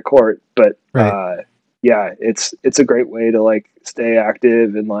out on that court, but Right. yeah, it's a great way to like stay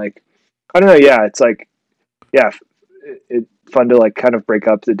active and like I don't know, yeah, it's like yeah, it's fun to like kind of break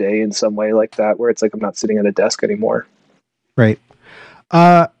up the day in some way like that, where it's like I'm not sitting at a desk anymore. Right.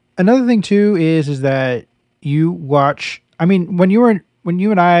 Uh, Another thing too is that you watch. I mean, when you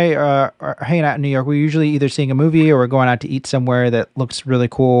and I are hanging out in New York, we're usually either seeing a movie or we're going out to eat somewhere that looks really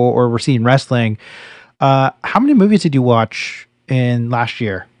cool, or we're seeing wrestling. How many movies did you watch in last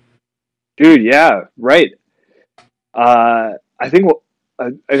year? Dude, yeah, right. I think I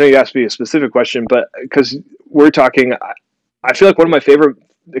know you asked me a specific question, but because we're talking, I feel like one of my favorite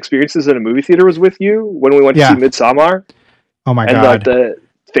experiences in a movie theater was with you when we went to see Yeah. Midsommar, Oh my and like god. the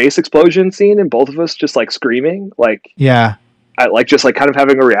face explosion scene, and both of us just like screaming, like Yeah. like just like kind of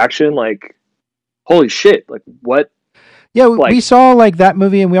having a reaction, like holy shit, like what, Yeah, we like saw like that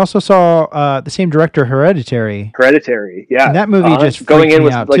movie, and we also saw the same director, Hereditary, Hereditary, and yeah, that movie just going freaked in me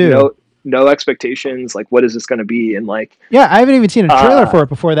with out like too. no expectations, like what is this going to be, and like Yeah, I haven't even seen a trailer uh for it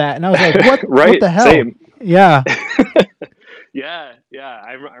before that, and I was like, "What? What right, the hell?" same. Yeah. Yeah.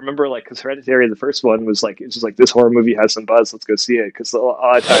 I remember like because Hereditary, the first one was like it's just like this horror movie has some buzz. Let's go see it. Because a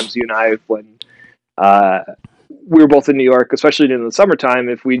lot of times you and I, when uh, we were both in New York, especially in the summertime,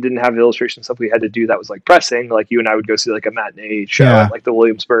 if we didn't have the illustration stuff we had to do that was like pressing, like you and I would go see like a matinee show at Yeah. like the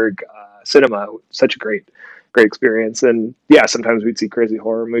Williamsburg cinema. Such a great experience. And yeah, sometimes we'd see crazy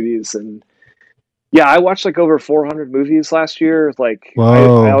horror movies. And yeah, I watched like over 400 movies last year. Like I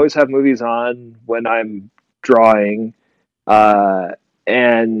Whoa. always have movies on when I'm drawing, uh,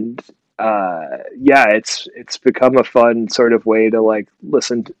 and yeah, it's become a fun sort of way to like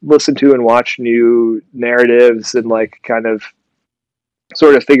listen to and watch new narratives, and like kind of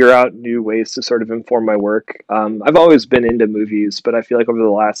sort of figure out new ways to sort of inform my work. I've always been into movies, but I feel like over the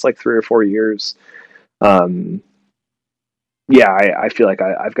last like 3 or 4 years, um, yeah, I feel like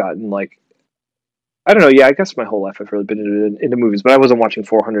I've gotten like I don't know. Yeah, I guess my whole life I've really been into movies, but I wasn't watching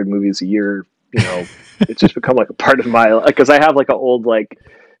 400 movies a year. It's just become like a part of my like because I have like an old like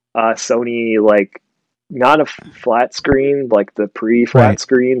Sony like not a flat screen, like the pre-flat Right.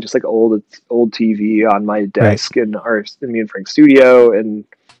 screen, just like old TV on my Right. desk in me and Frank's studio, and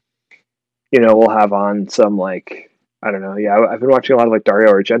we'll have on some like I don't know. Yeah, I've been watching a lot of like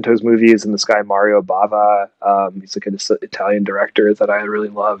Dario Argento's movies, and this guy Mario Bava. He's like an Italian director that I really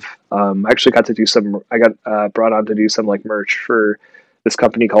love. I actually got to do some. I got brought on to do some like merch for this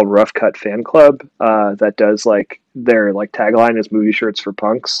company called Rough Cut Fan Club that does like their like tagline is movie shirts for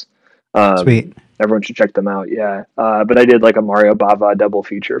punks. Sweet. Everyone should check them out. Yeah, but I did like a Mario Bava double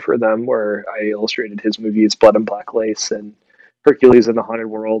feature for them where I illustrated his movies Blood and Black Lace and Hercules in the Haunted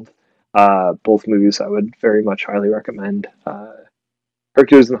World. Both movies I would very much highly recommend.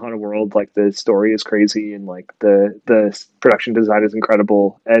 Hercules in the Haunted World, like the story is crazy and like the production design is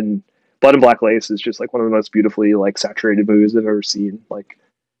incredible, and Blood and Black Lace is just like one of the most beautifully like saturated movies I've ever seen. Like,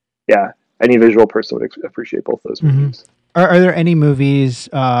 yeah, any visual person would appreciate both those movies. Are there any movies,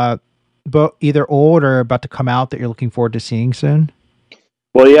 either old or about to come out, that you're looking forward to seeing soon?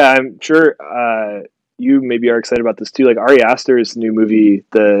 Well, yeah, I'm sure you maybe are excited about this too. Like Ari Aster's new movie,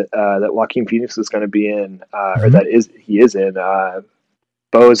 that Joaquin Phoenix is going to be in, or he is in.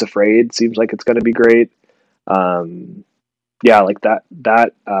 Beau is Afraid seems like it's going to be great. Yeah, like that.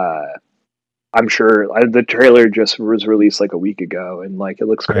 I'm sure the trailer just was released like a week ago, and like it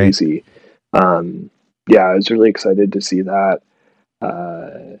looks crazy. Yeah, I was really excited to see that.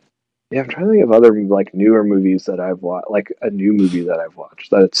 Yeah, I'm trying to think of other like newer movies that I've watched, like a new movie that I've watched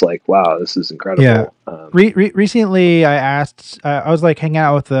that's like, wow, this is incredible. Yeah. Recently, I was like hanging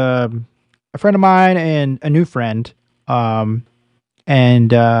out with a friend of mine and a new friend,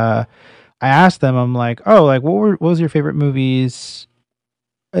 and I asked them, I'm like, oh, like what was your favorite movies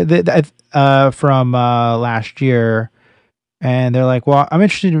from last year? And they're like, well, I'm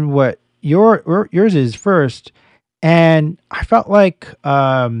interested in what yours is first. And I felt like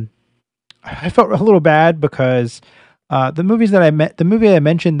I felt a little bad because the movie I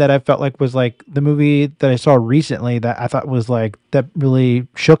mentioned that I felt like was like the movie that I saw recently that I thought was like that really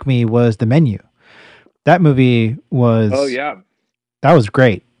shook me was The Menu. That movie was that was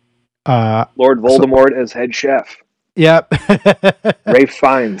great. Lord Voldemort as head chef. Yep. Rafe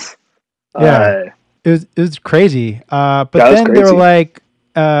Fiennes. Yeah. It was crazy. But then they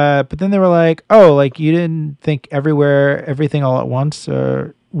were like, oh, like you didn't think Everything All at Once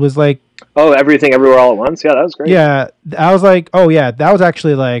was like, oh, Everything Everywhere All at Once. Yeah, that was great. Yeah. I was like, oh yeah, that was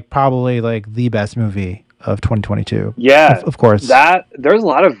actually like probably like the best movie of 2022. Yeah, of course. There's a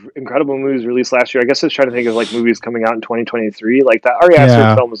lot of incredible movies released last year. I guess I was trying to think of like movies coming out in 2023. Like that Ari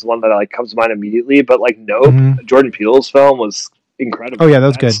Aster film was the one that like comes to mind immediately. But like Nope, Jordan Peele's film was incredible. Oh yeah, that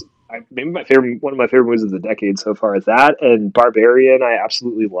was good. Maybe one of my favorite movies of the decade so far is that, and Barbarian I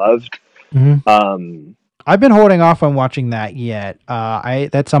absolutely loved. I've been holding off on watching that yet.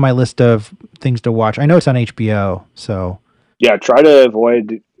 That's on my list of things to watch. I know it's on HBO, so yeah, try to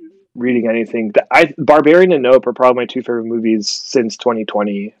avoid reading anything. Barbarian and Nope are probably my two favorite movies since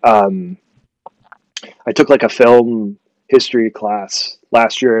 2020. I took like a film history class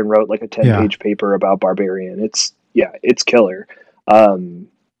last year and wrote like a 10-page paper about Barbarian. It's killer.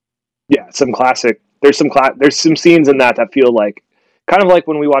 Yeah, some classic. There's some scenes in that feel like kind of like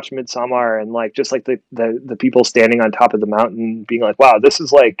when we watch Midsommar, and like just like the people standing on top of the mountain being like, wow, this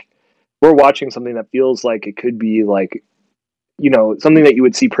is like we're watching something that feels like it could be like, something that you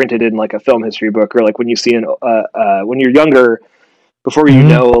would see printed in like a film history book, or like when you see when you're younger, before you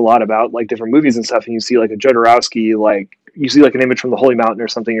know a lot about like different movies and stuff, and you see like a Jodorowsky, like you see like an image from the Holy Mountain or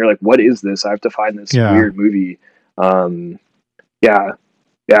something, you're like, what is this? I have to find this weird movie.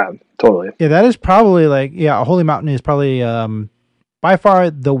 Yeah, totally. Yeah, that is probably like, Holy Mountain is probably by far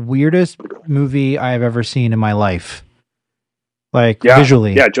the weirdest movie I have ever seen in my life. Like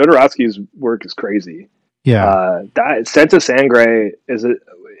visually. Yeah, Jodorowsky's work is crazy. Yeah. That Sense of Sangre is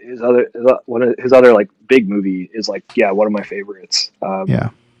one of his other like big movie is like, one of my favorites.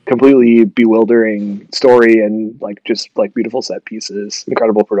 Completely bewildering story and like just like beautiful set pieces,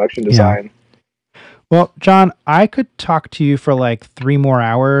 incredible production design. Yeah. Well, John, I could talk to you for like 3 more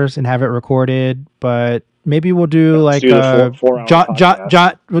hours and have it recorded, but maybe we'll do like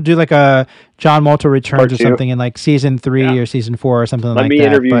we'll do like a John Malta Returns or something in like season 3 or season 4 or something like that. Let me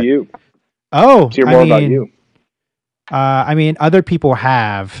interview you. Oh, hear more about you. I mean, other people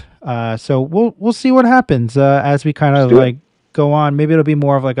have. So we'll see what happens as we kind of like go on. Maybe it'll be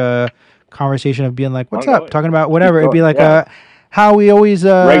more of like a conversation of being like, "What's up?" Talking about whatever. It'd be like how we always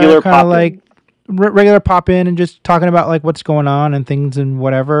regular kind of like regular pop in and just talking about like what's going on and things and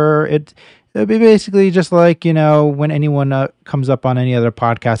whatever. It'll be basically just like, when anyone comes up on any other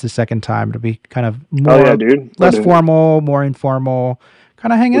podcast the second time, it'll be kind of more less formal, more informal,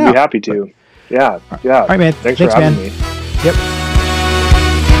 kind of hanging out. We'd be happy to. Yeah. All right, man. Thanks for having me. Yep.